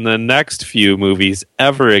those in the next few movies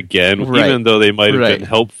ever again, right. Even though they might have been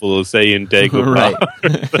helpful, say in Dagobah.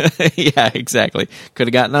 Right. Yeah, exactly. Could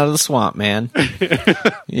have gotten out of the swamp, man.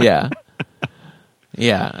 Yeah.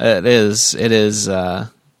 Yeah, it is.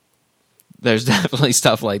 There's definitely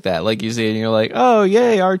stuff like that. Like you see it and you're like, oh,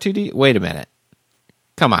 yay, R2D. Wait a minute.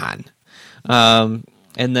 Come on.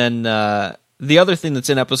 And then the other thing that's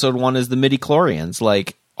in episode 1 is the midichlorians.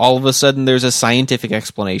 Like, all of a sudden there's a scientific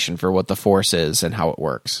explanation for what the Force is and how it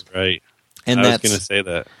works. Right. And I was going to say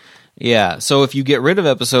that. Yeah, so if you get rid of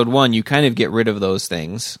episode 1, you kind of get rid of those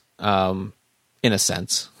things, in a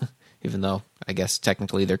sense. Even though, I guess,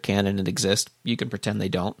 technically they're canon and exist. You can pretend they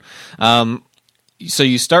don't. So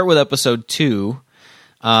you start with episode 2,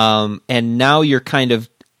 and now you're kind of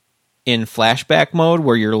in flashback mode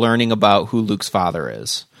where you're learning about who Luke's father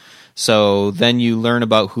is. So then you learn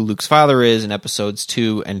about who Luke's father is in episodes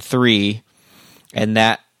 2 and 3, and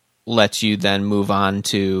that lets you then move on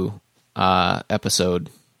to episode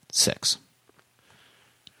 6.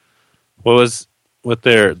 What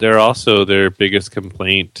their biggest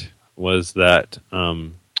complaint was that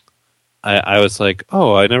I was like,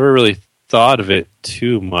 oh, I never really thought of it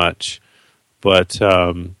too much, but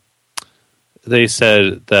they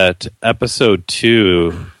said that episode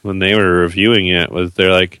 2, when they were reviewing it,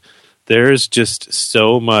 they're like, there's just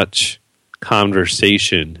so much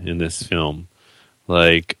conversation in this film,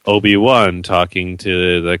 like Obi-Wan talking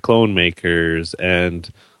to the clone makers and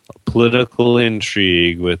political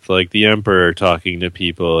intrigue with like the Emperor talking to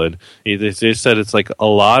people, and they said it's like a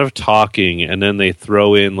lot of talking, and then they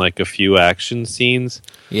throw in like a few action scenes.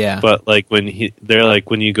 Yeah, but like when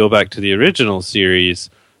you go back to the original series,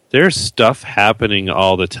 there's stuff happening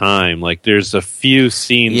all the time. Like there's a few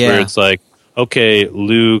scenes where it's like, okay,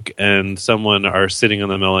 Luke and someone are sitting on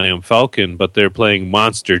the Millennium Falcon, but they're playing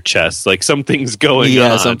monster chess. Like something's going on.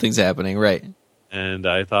 Yeah, something's happening, right? And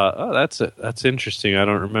I thought, oh, that's interesting. I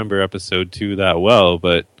don't remember episode 2 that well,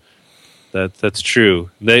 but that's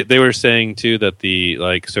true. They were saying too that the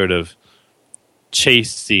like sort of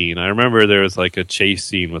chase scene. I remember there was like a chase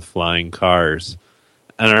scene with flying cars,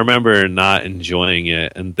 and I remember not enjoying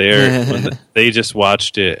it. And they just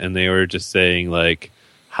watched it, and they were just saying like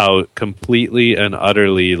how completely and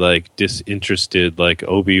utterly like disinterested like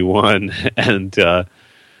Obi-Wan and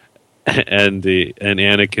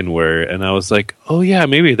Anakin were, and I was like, oh yeah,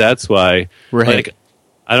 maybe that's why. Right. Like,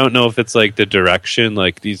 I don't know if it's like the direction,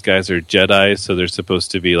 like these guys are Jedi, so they're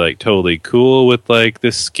supposed to be like totally cool with like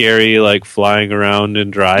this scary like flying around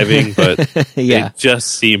and driving, but they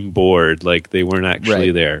just seem bored, like they weren't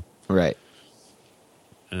actually there. Right.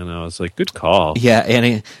 And I was like, good call. Yeah,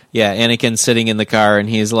 Anakin's sitting in the car, and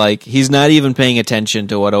he's like, he's not even paying attention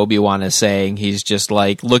to what Obi-Wan is saying. He's just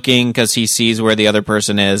like looking because he sees where the other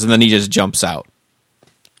person is, and then he just jumps out.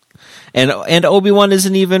 And Obi-Wan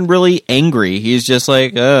isn't even really angry. He's just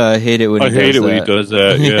like, I hate it when he does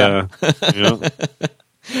that. Yeah.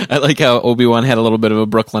 I like how Obi-Wan had a little bit of a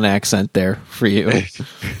Brooklyn accent there for you.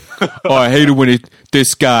 Oh, I hate it when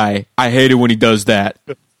this guy. I hate it when he does that.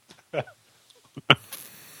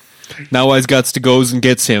 Now I've got to goes and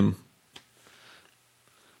gets him.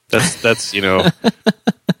 That's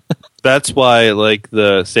that's why like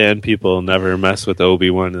the Sand People never mess with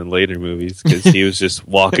Obi-Wan in later movies, because he was just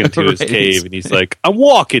walking to his cave and he's like, I'm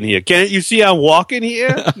walking here. Can't you see I'm walking here?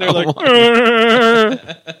 And they're like,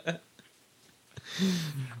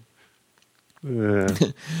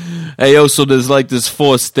 hey, yo, so there's like this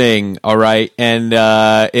force thing, all right, and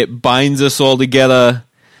it binds us all together,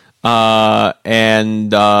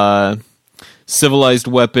 and civilized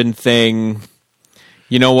weapon thing.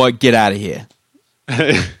 You know what? Get out of here.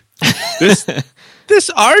 This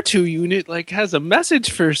R2 unit like has a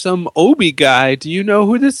message for some Obi guy. Do you know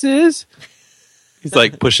who this is? He's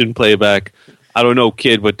like pushing playback. I don't know,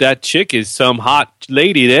 kid, but that chick is some hot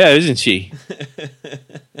lady there, isn't she?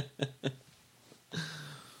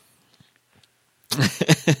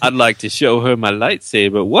 I'd like to show her my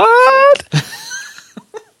lightsaber. What?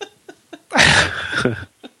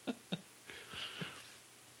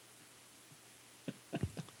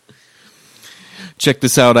 Check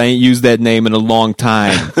this out. I ain't used that name in a long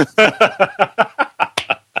time.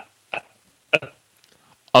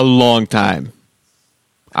 A long time.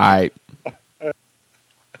 All right.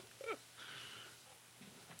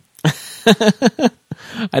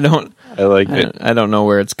 I like it. I don't know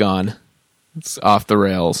where it's gone. It's off the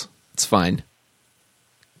rails. It's fine.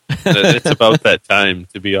 It's about that time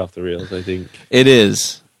to be off the rails, I think. It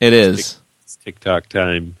is. It is. It's TikTok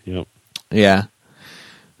time. Yep. Yeah.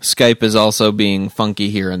 Skype is also being funky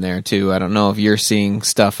here and there, too. I don't know if you're seeing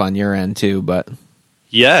stuff on your end, too, but...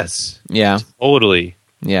 Yes. Yeah. Totally.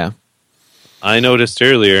 Yeah. I noticed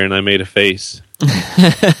earlier, and I made a face.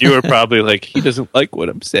 You were probably like, he doesn't like what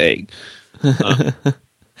I'm saying.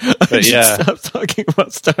 But yeah. Stop talking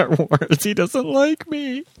about Star Wars. He doesn't like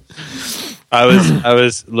me. I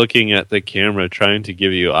was looking at the camera, trying to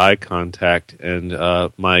give you eye contact, and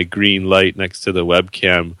my green light next to the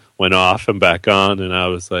webcam went off and back on, and I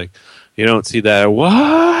was like, you don't see that? What?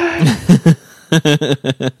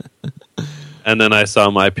 And then I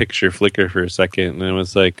saw my picture flicker for a second, and I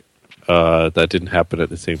was like, that didn't happen at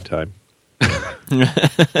the same time.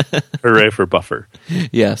 Hooray for buffer.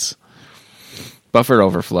 Yes. Buffer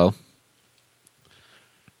overflow.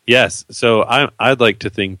 Yes. So I'd like to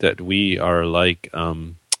think that we are like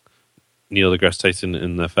Neil deGrasse Tyson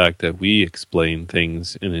in the fact that we explain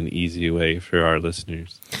things in an easy way for our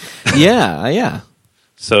listeners. Yeah.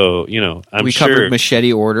 So, we covered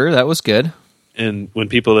Machete Order. That was good. And when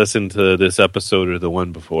people listen to this episode or the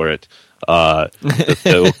one before it,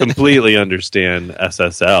 they'll completely understand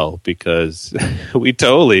SSL, because we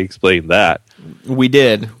totally explained that. We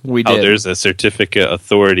did. How there's a certificate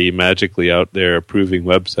authority magically out there approving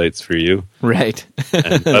websites for you. Right.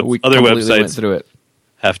 And other websites through it.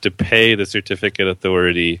 Have to pay the certificate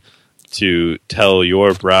authority to tell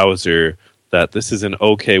your browser that this is an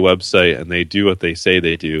okay website and they do what they say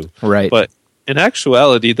they do. Right. But in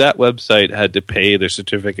actuality, that website had to pay the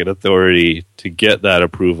certificate authority to get that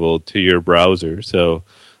approval to your browser. So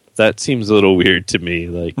that seems a little weird to me.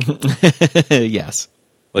 Like, yes.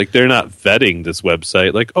 Like, they're not vetting this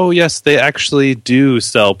website. Like, oh, yes, they actually do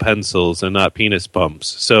sell pencils and not penis pumps.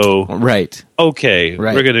 So, right. Okay,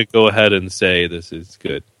 right. We're going to go ahead and say this is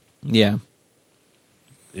good. Yeah.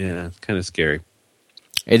 Yeah, it's kind of scary.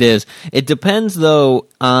 It is. It depends, though,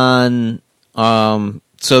 on...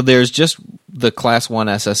 so there's just the Class 1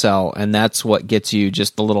 SSL, and that's what gets you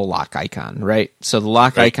just the little lock icon, right? So the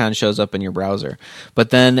lock icon shows up in your browser. But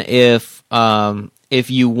then if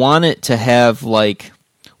you want it to have, like...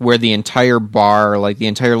 where the entire bar, like the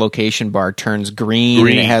entire location bar turns green.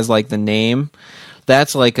 And it has like the name.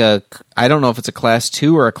 That's like I don't know if it's a Class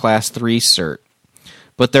 2 or a Class 3 cert.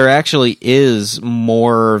 But there actually is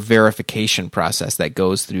more verification process that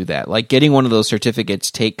goes through that. Like getting one of those certificates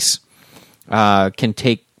can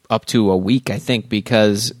take up to a week, I think,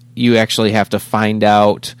 because you actually have to find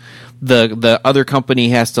out the other company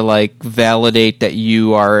has to like validate that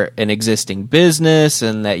you are an existing business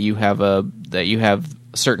and that you have a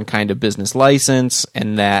certain kind of business license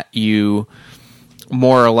and that you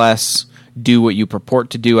more or less do what you purport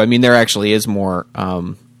to do. I mean, there actually is more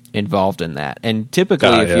involved in that. And typically,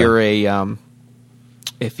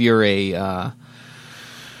 if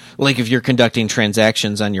you're conducting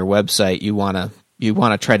transactions on your website, you want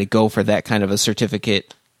to try to go for that kind of a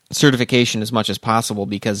certification as much as possible,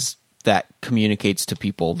 because that communicates to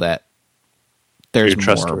people that there's You're more.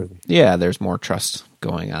 trustworthy. Yeah, there's more trust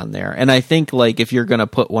going on there. And I think like if you're going to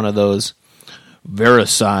put one of those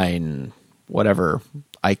VeriSign whatever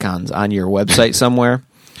icons on your website somewhere,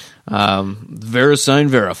 VeriSign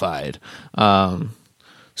verified,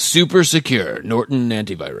 super secure Norton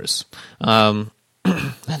antivirus. That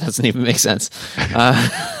doesn't even make sense.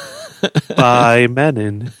 By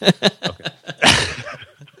Menon.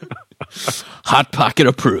 Hot Pocket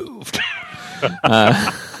approved.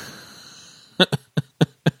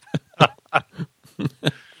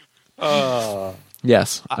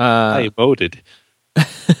 Yes. I emoted.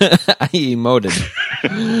 I emoted.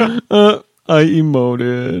 I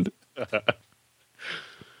emoted.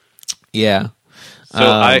 Yeah.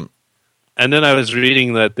 So and then I was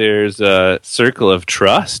reading that there's a Circle of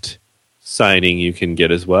Trust signing you can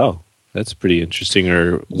get as well. That's pretty interesting.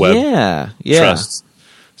 Or web trusts.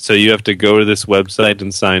 So you have to go to this website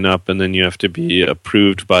and sign up, and then you have to be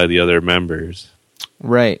approved by the other members.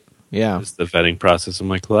 Right. Yeah. It's the vetting process. I'm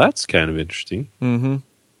like, well, that's kind of interesting. Mm-hmm.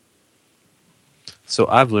 So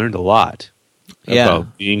I've learned a lot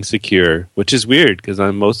about being secure, which is weird because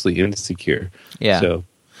I'm mostly insecure. Yeah. So,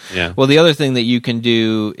 yeah. Well, the other thing that you can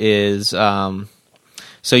do is so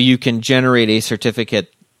you can generate a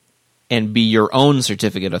certificate and be your own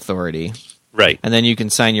certificate authority. Right. And then you can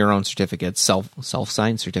sign your own certificate,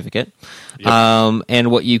 self-signed certificate. Yep.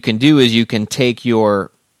 And what you can do is you can take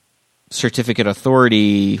your certificate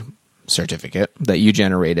authority certificate that you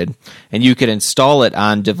generated, and you could install it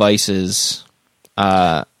on devices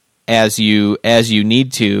as you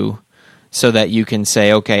need to, so that you can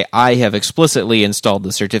say, okay, I have explicitly installed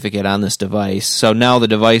the certificate on this device, so now the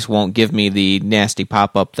device won't give me the nasty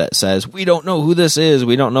pop-up that says, we don't know who this is,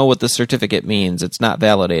 we don't know what the certificate means, it's not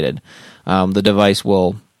validated. The device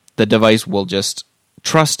will just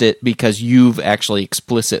trust it because you've actually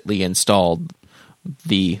explicitly installed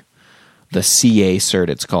the CA cert,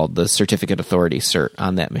 it's called, the Certificate Authority cert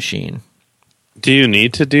on that machine. Do you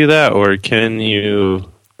need to do that, or can you,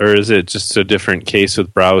 or is it just a different case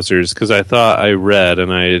with browsers? Because I thought I read,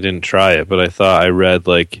 and I didn't try it, but I thought I read,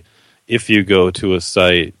 like, if you go to a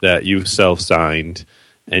site that you've self-signed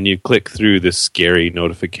and you click through this scary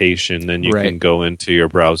notification, then you can go into your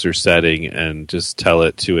browser setting and just tell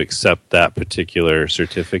it to accept that particular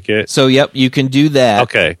certificate. So, yep, you can do that.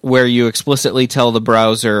 Okay. Where you explicitly tell the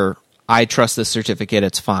browser, I trust this certificate,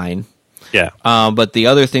 it's fine. Yeah. But the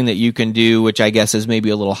other thing that you can do, which I guess is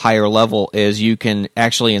maybe a little higher level, is you can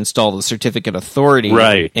actually install the certificate authority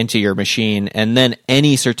into your machine, and then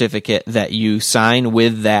any certificate that you sign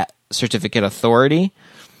with that certificate authority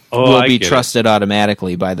will be trusted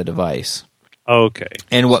automatically by the device. Okay.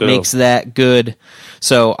 And what makes that good,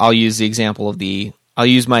 so I'll use my example of the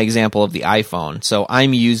iPhone. So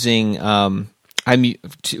I'm using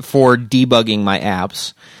for debugging my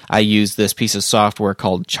apps, I use this piece of software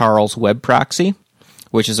called Charles Web Proxy,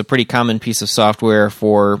 which is a pretty common piece of software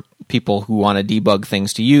for people who want to debug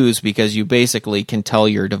things to use, because you basically can tell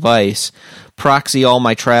your device, proxy all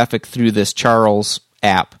my traffic through this Charles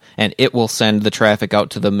app, and it will send the traffic out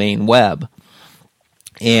to the main web.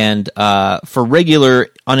 And for regular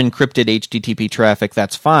unencrypted HTTP traffic,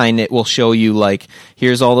 that's fine. It will show you, like,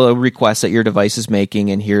 here's all the requests that your device is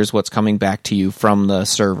making, and here's what's coming back to you from the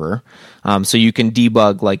server. So you can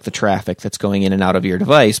debug, like, the traffic that's going in and out of your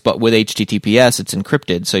device. But with HTTPS, it's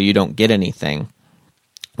encrypted, so you don't get anything.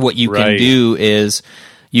 What you can do is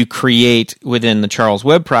you create, within the Charles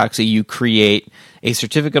Web Proxy, you create a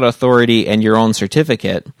certificate authority and your own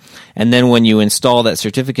certificate. And then when you install that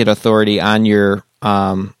certificate authority on your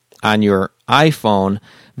iPhone,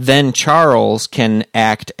 then Charles can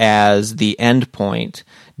act as the endpoint,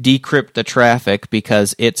 decrypt the traffic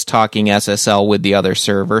because it's talking SSL with the other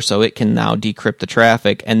server, so it can now decrypt the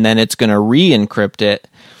traffic, and then it's going to re-encrypt it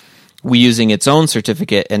using its own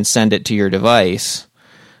certificate and send it to your device.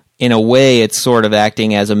 In a way, it's sort of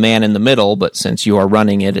acting as a man in the middle, but since you are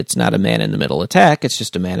running it, it's not a man in the middle attack, it's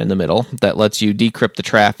just a man in the middle that lets you decrypt the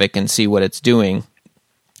traffic and see what it's doing.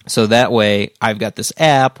 So that way, I've got this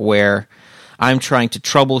app where I'm trying to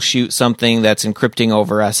troubleshoot something that's encrypting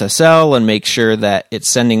over SSL and make sure that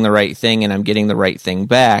it's sending the right thing and I'm getting the right thing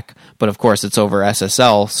back. But of course, it's over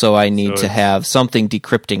SSL, so I need to have something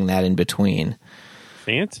decrypting that in between.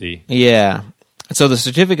 Fancy. Yeah. So the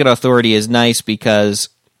certificate authority is nice because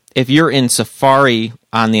if you're in Safari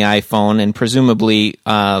on the iPhone, and presumably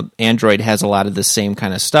Android has a lot of the same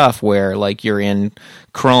kind of stuff where, like, you're in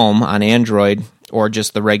Chrome on Android or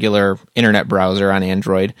just the regular internet browser on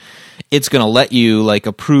Android, it's going to let you, like,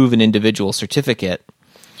 approve an individual certificate.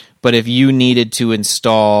 But if you needed to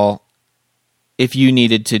install, if you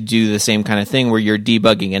needed to do the same kind of thing where you're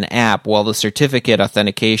debugging an app, well, the certificate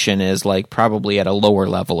authentication is like probably at a lower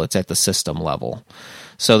level. It's at the system level.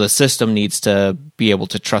 So the system needs to be able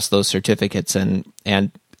to trust those certificates, and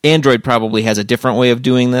Android probably has a different way of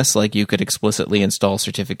doing this. Like you could explicitly install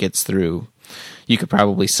certificates through, you could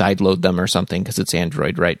probably sideload them or something because it's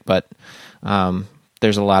Android, right? But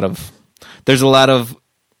there's a lot of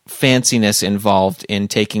fanciness involved in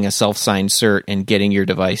taking a self-signed cert and getting your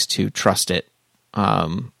device to trust it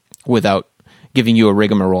without giving you a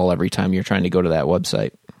rigmarole every time you're trying to go to that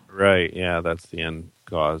website. Right. Yeah, that's the end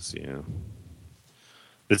cause. Yeah.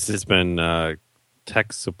 This has been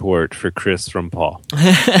tech support for Chris from Paul.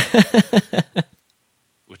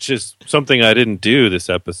 Which is something I didn't do this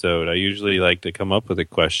episode. I usually like to come up with a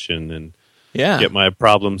question and get my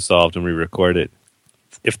problem solved and re-record it.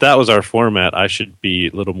 If that was our format, I should be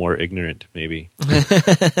a little more ignorant, maybe.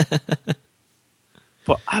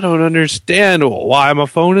 But I don't understand why my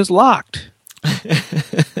phone is locked. I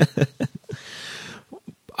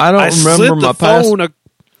don't remember my password.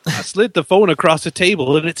 I slid the phone across the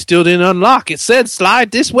table and it still didn't unlock. It said slide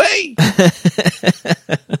this way.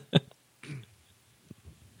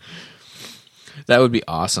 That would be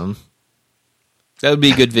awesome. That would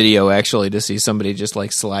be a good video, actually, to see somebody just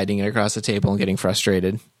like sliding it across the table and getting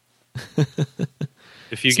frustrated.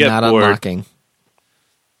 If you get bored, unlocking.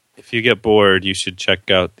 If you get bored, you should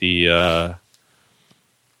check out the. I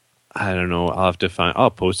don't know.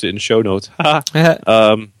 I'll post it in show notes.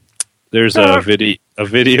 There's a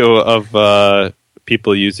video of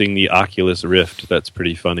people using the Oculus Rift. That's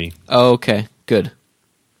pretty funny. Oh, okay, good.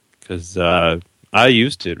 Because I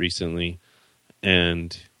used it recently,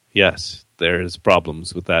 and yes, there's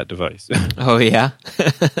problems with that device. Oh yeah.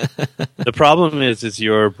 The problem is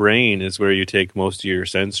your brain is where you take most of your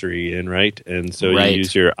sensory in, right? And so you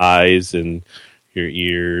use your eyes and your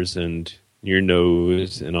ears and your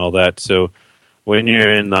nose and all that. So when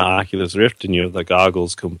you're in the Oculus Rift and you have the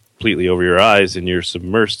goggles completely over your eyes and you're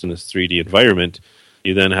submersed in this 3D environment,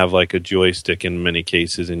 you then have like a joystick in many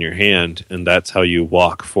cases in your hand, and that's how you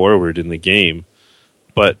walk forward in the game.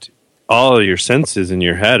 But all of your senses in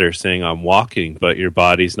your head are saying I'm walking, but your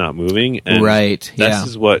body's not moving. And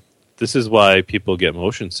this is why people get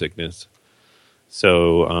motion sickness.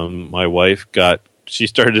 So my wife she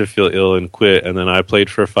started to feel ill and quit, and then I played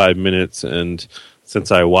for 5 minutes, and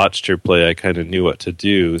since I watched her play, I kind of knew what to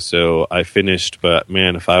do. So I finished, but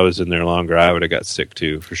man, if I was in there longer, I would have got sick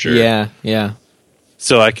too, for sure. Yeah, yeah.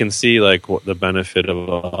 So I can see like what the benefit of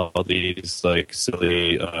all these like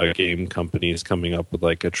silly game companies coming up with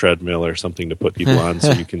like a treadmill or something to put people on,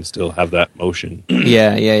 so you can still have that motion.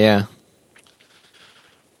 Yeah.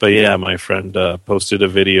 But yeah, my friend posted a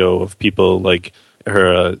video of people like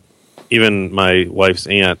her, even my wife's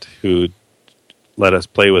aunt who let us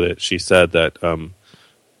play with it. She said that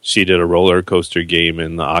she did a roller coaster game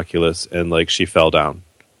in the Oculus and like she fell down.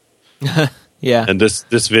 Yeah. And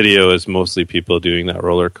this video is mostly people doing that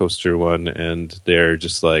roller coaster one, and they're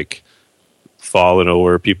just like falling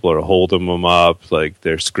over. People are holding them up, like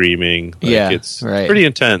they're screaming. Like, it's pretty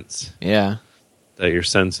intense. Yeah. That your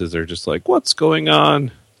senses are just like, what's going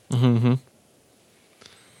on? Mm-hmm.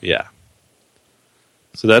 Yeah.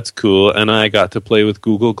 So that's cool. And I got to play with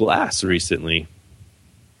Google Glass recently.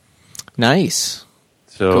 Nice.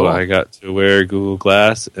 So cool. I got to wear Google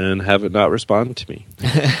Glass and have it not respond to me.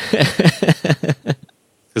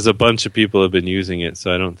 Because a bunch of people have been using it,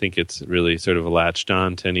 so I don't think it's really sort of latched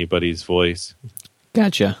on to anybody's voice.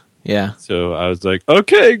 Gotcha. Yeah. So I was like,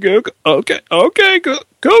 okay, Google. Okay, go.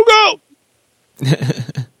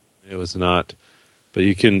 It was not. But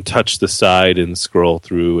you can touch the side and scroll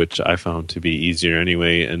through, which I found to be easier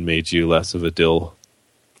anyway and made you less of a dill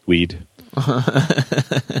weed.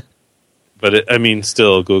 But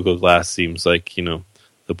still, Google Glass seems like, the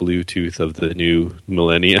Bluetooth of the new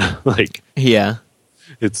millennia. Like, yeah,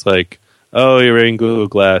 it's like, oh, you're wearing Google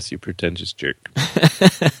Glass, you pretentious jerk.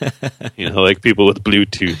 Like people with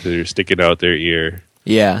Bluetooth that are sticking out their ear.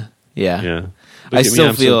 Yeah. I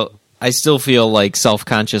still feel like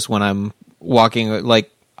self-conscious when I'm walking. Like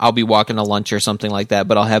I'll be walking to lunch or something like that,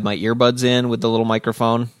 but I'll have my earbuds in with the little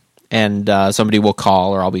microphone, and somebody will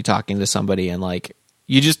call, or I'll be talking to somebody, and like.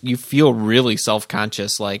 You feel really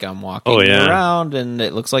self-conscious, like I'm walking around and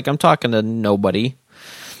it looks like I'm talking to nobody.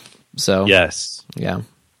 So yes, yeah.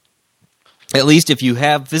 At least if you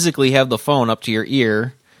physically have the phone up to your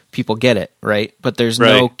ear, people get it, right? But there's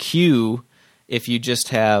no cue if you just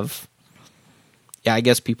have. Yeah, I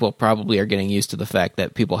guess people probably are getting used to the fact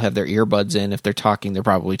that people have their earbuds in. If they're talking, they're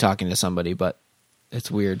probably talking to somebody, but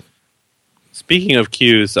it's weird. Speaking of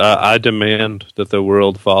cues, I demand that the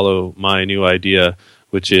world follow my new idea,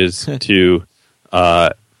 which is to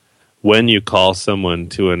when you call someone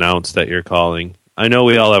to announce that you're calling. I know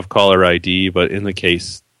we all have caller ID, but in the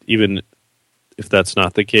case, even if that's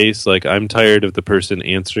not the case, like I'm tired of the person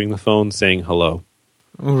answering the phone saying hello.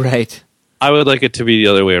 Right. I would like it to be the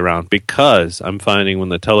other way around, because I'm finding when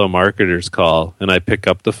the telemarketers call and I pick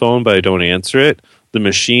up the phone but I don't answer it, the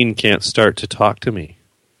machine can't start to talk to me.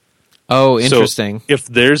 Oh, interesting. So if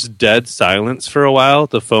there's dead silence for a while,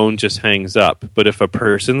 the phone just hangs up. But if a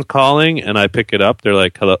person's calling and I pick it up, they're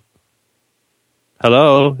like, hello?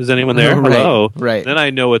 Hello? Is anyone there? Right, Hello? right. Then I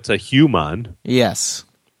know it's a human. Yes.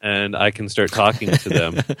 And I can start talking to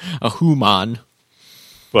them. A human.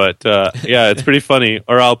 But yeah, it's pretty funny.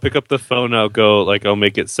 Or I'll pick up the phone, I'll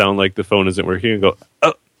make it sound like the phone isn't working and go,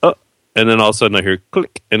 and then all of a sudden I hear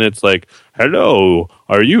click, and it's like, hello,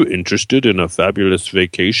 are you interested in a fabulous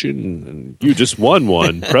vacation? And you just won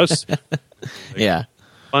one. Press. Yeah.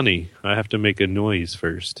 Funny. I have to make a noise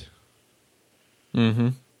first. Mm-hmm.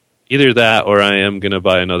 Either that, or I am going to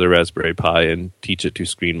buy another Raspberry Pi and teach it to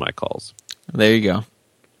screen my calls. There you go.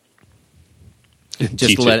 Just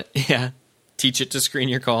Teach let it. it. Yeah. Teach it to screen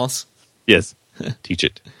your calls. Yes. Teach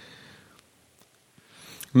it.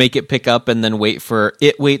 Make it pick up and then waits for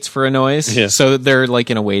a noise. Yeah. So they're like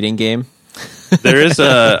in a waiting game. There is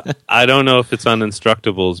I don't know if it's on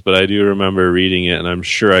Instructables, but I do remember reading it, and I'm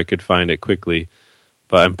sure I could find it quickly.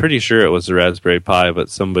 But I'm pretty sure it was a Raspberry Pi, but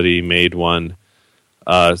somebody made one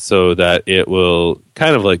so that it will,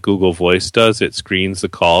 kind of like Google Voice does, it screens the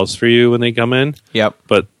calls for you when they come in. Yep.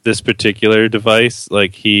 But this particular device,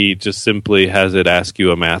 like, he just simply has it ask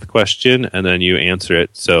you a math question, and then you answer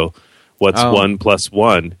it. So what's 1 +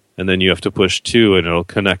 1? And then you have to push 2, and it'll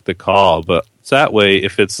connect the call. But it's that way,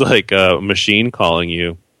 if it's like a machine calling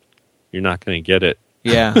you, you're not going to get it.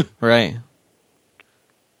 Yeah, right.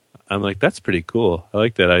 I'm like, that's pretty cool. I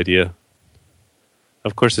like that idea.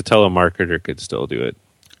 Of course, a telemarketer could still do it.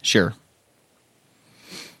 Sure.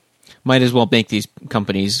 Might as well make these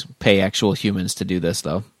companies pay actual humans to do this,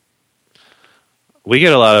 though. We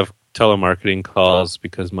get a lot of telemarketing calls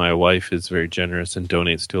because my wife is very generous and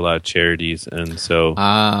donates to a lot of charities. And so...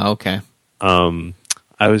 okay.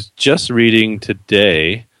 I was just reading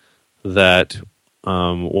today that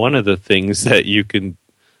one of the things that you can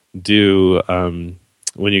do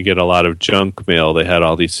when you get a lot of junk mail, they had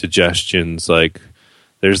all these suggestions. Like,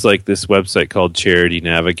 there's like this website called Charity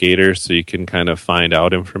Navigator, so you can kind of find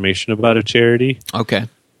out information about a charity. Okay.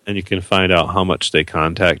 And you can find out how much they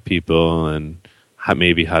contact people and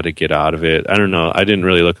maybe how to get out of it. I don't know. I didn't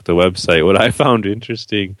really look at the website. What I found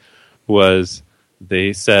interesting was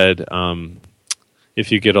they said...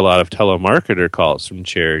 if you get a lot of telemarketer calls from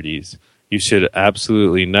charities, you should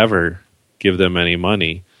absolutely never give them any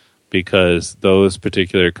money, because those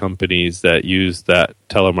particular companies that use that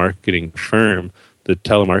telemarketing firm, the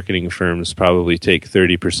telemarketing firms probably take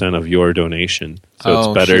 30% of your donation. So it's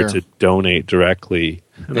better to donate directly.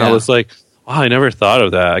 And I was like, wow, I never thought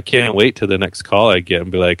of that. I can't wait till the next call I get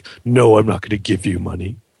and be like, no, I'm not going to give you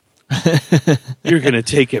money. You're going to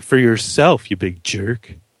take it for yourself, you big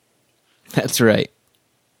jerk. That's right.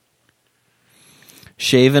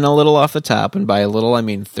 Shaving a little off the top, and by a little, I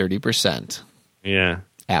mean 30%. Yeah.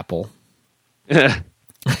 Apple.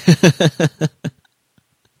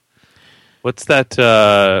 What's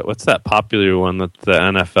that popular one that the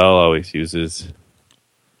NFL always uses?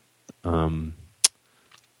 I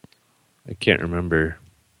can't remember.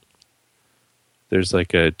 There's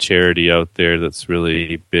like a charity out there that's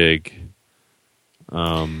really big.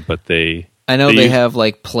 But they have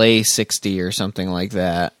like Play 60 or something like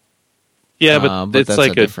that. Yeah, but it's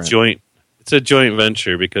like a joint. It's a joint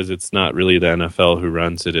venture because it's not really the NFL who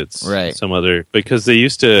runs it. It's some other, because they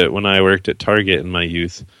used to, when I worked at Target in my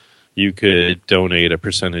youth, you could donate a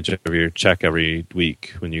percentage of your check every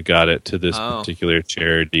week when you got it to this particular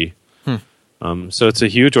charity. So it's a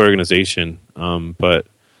huge organization. But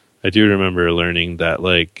I do remember learning that,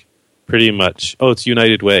 like, pretty much, it's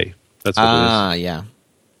United Way. That's what it is. Yeah.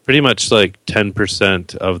 Pretty much like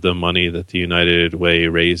 10% of the money that the United Way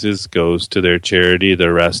raises goes to their charity.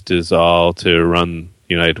 The rest is all to run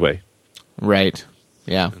United Way. Right.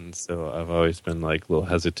 Yeah. And so I've always been like a little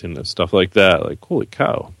hesitant of stuff like that. Like, holy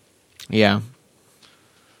cow. Yeah.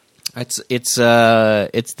 It's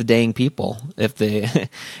the dang people. If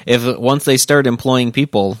once they start employing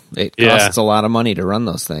people, it costs a lot of money to run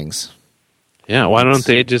those things. Yeah, why don't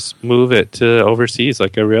they just move it to overseas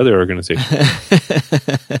like every other organization?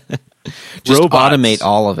 Just automate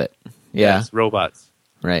all of it. Yeah. Yes, robots.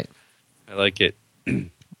 Right. I like it.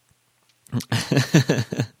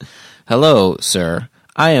 Hello, sir.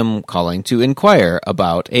 I am calling to inquire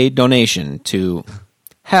about a donation to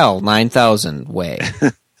Hell 9000 Way.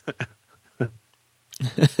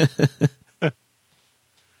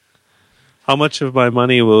 How much of my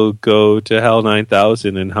money will go to Hell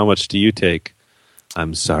 9000 and how much do you take?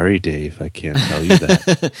 I'm sorry, Dave. I can't tell you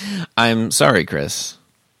that. I'm sorry, Chris.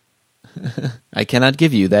 I cannot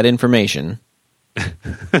give you that information.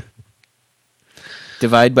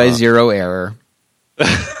 Divide by 0 error.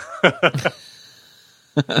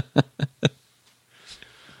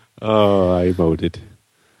 Oh, I emoted.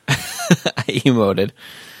 I emoted.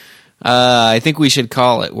 I think we should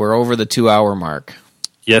call it. We're over the 2-hour mark.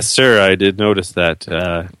 Yes, sir. I did notice that.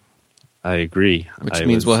 I agree. Which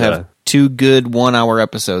means we'll have 2 good 1-hour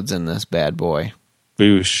episodes in this bad boy.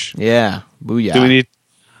 Boosh. Yeah. Booyah. Do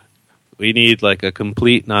we need like a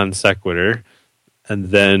complete non sequitur and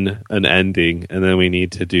then an ending, and then we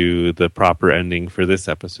need to do the proper ending for this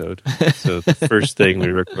episode. So the first thing we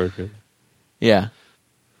recorded. Yeah.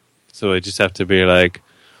 So I just have to be like,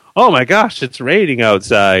 oh my gosh, it's raining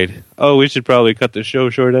outside. Oh, we should probably cut the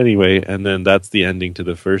show short anyway. And then that's the ending to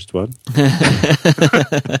the first one.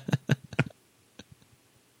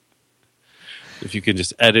 If you can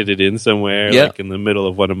just edit it in somewhere, like in the middle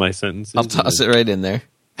of one of my sentences. I'll toss it right in there.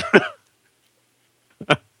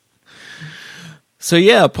 So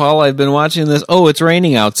yeah, Paul, I've been watching this. Oh, it's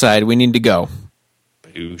raining outside. We need to go.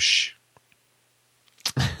 Boosh.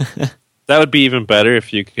 That would be even better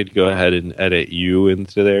if you could go ahead and edit you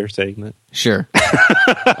into there saying that. Sure.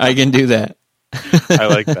 I can do that. I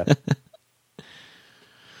like that.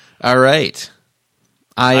 All right.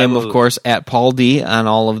 I am, of course, at Paul D on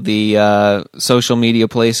all of the social media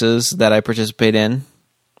places that I participate in.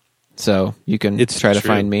 So you can try to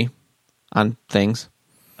find me on things.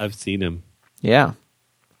 I've seen him. Yeah.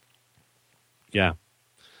 Yeah.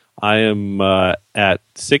 I am at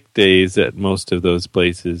sick days at most of those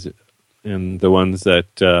places. And the ones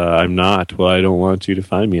that I'm not, well, I don't want you to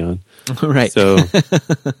find me on. Right. So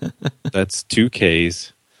that's 2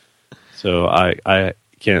 Ks. So I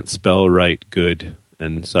can't spell right good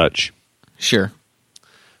and such. Sure.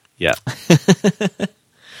 Yeah.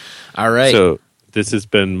 All right. So this has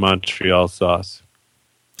been Montreal Sauce.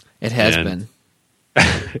 It has been.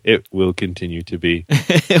 It will continue to be.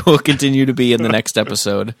 It will continue to be in the next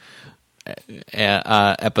episode.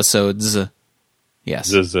 Episodes. Yes.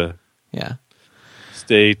 Zuzza. Yeah.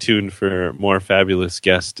 Stay tuned for more fabulous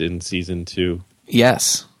guests in season 2.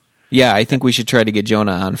 Yes. Yeah, I think we should try to get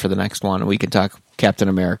Jonah on for the next one. We can talk Captain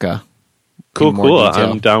America. Cool.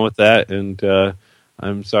 I'm down with that. And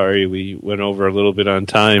I'm sorry we went over a little bit on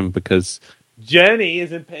time because Jenny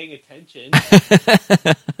isn't paying attention.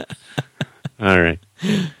 All right.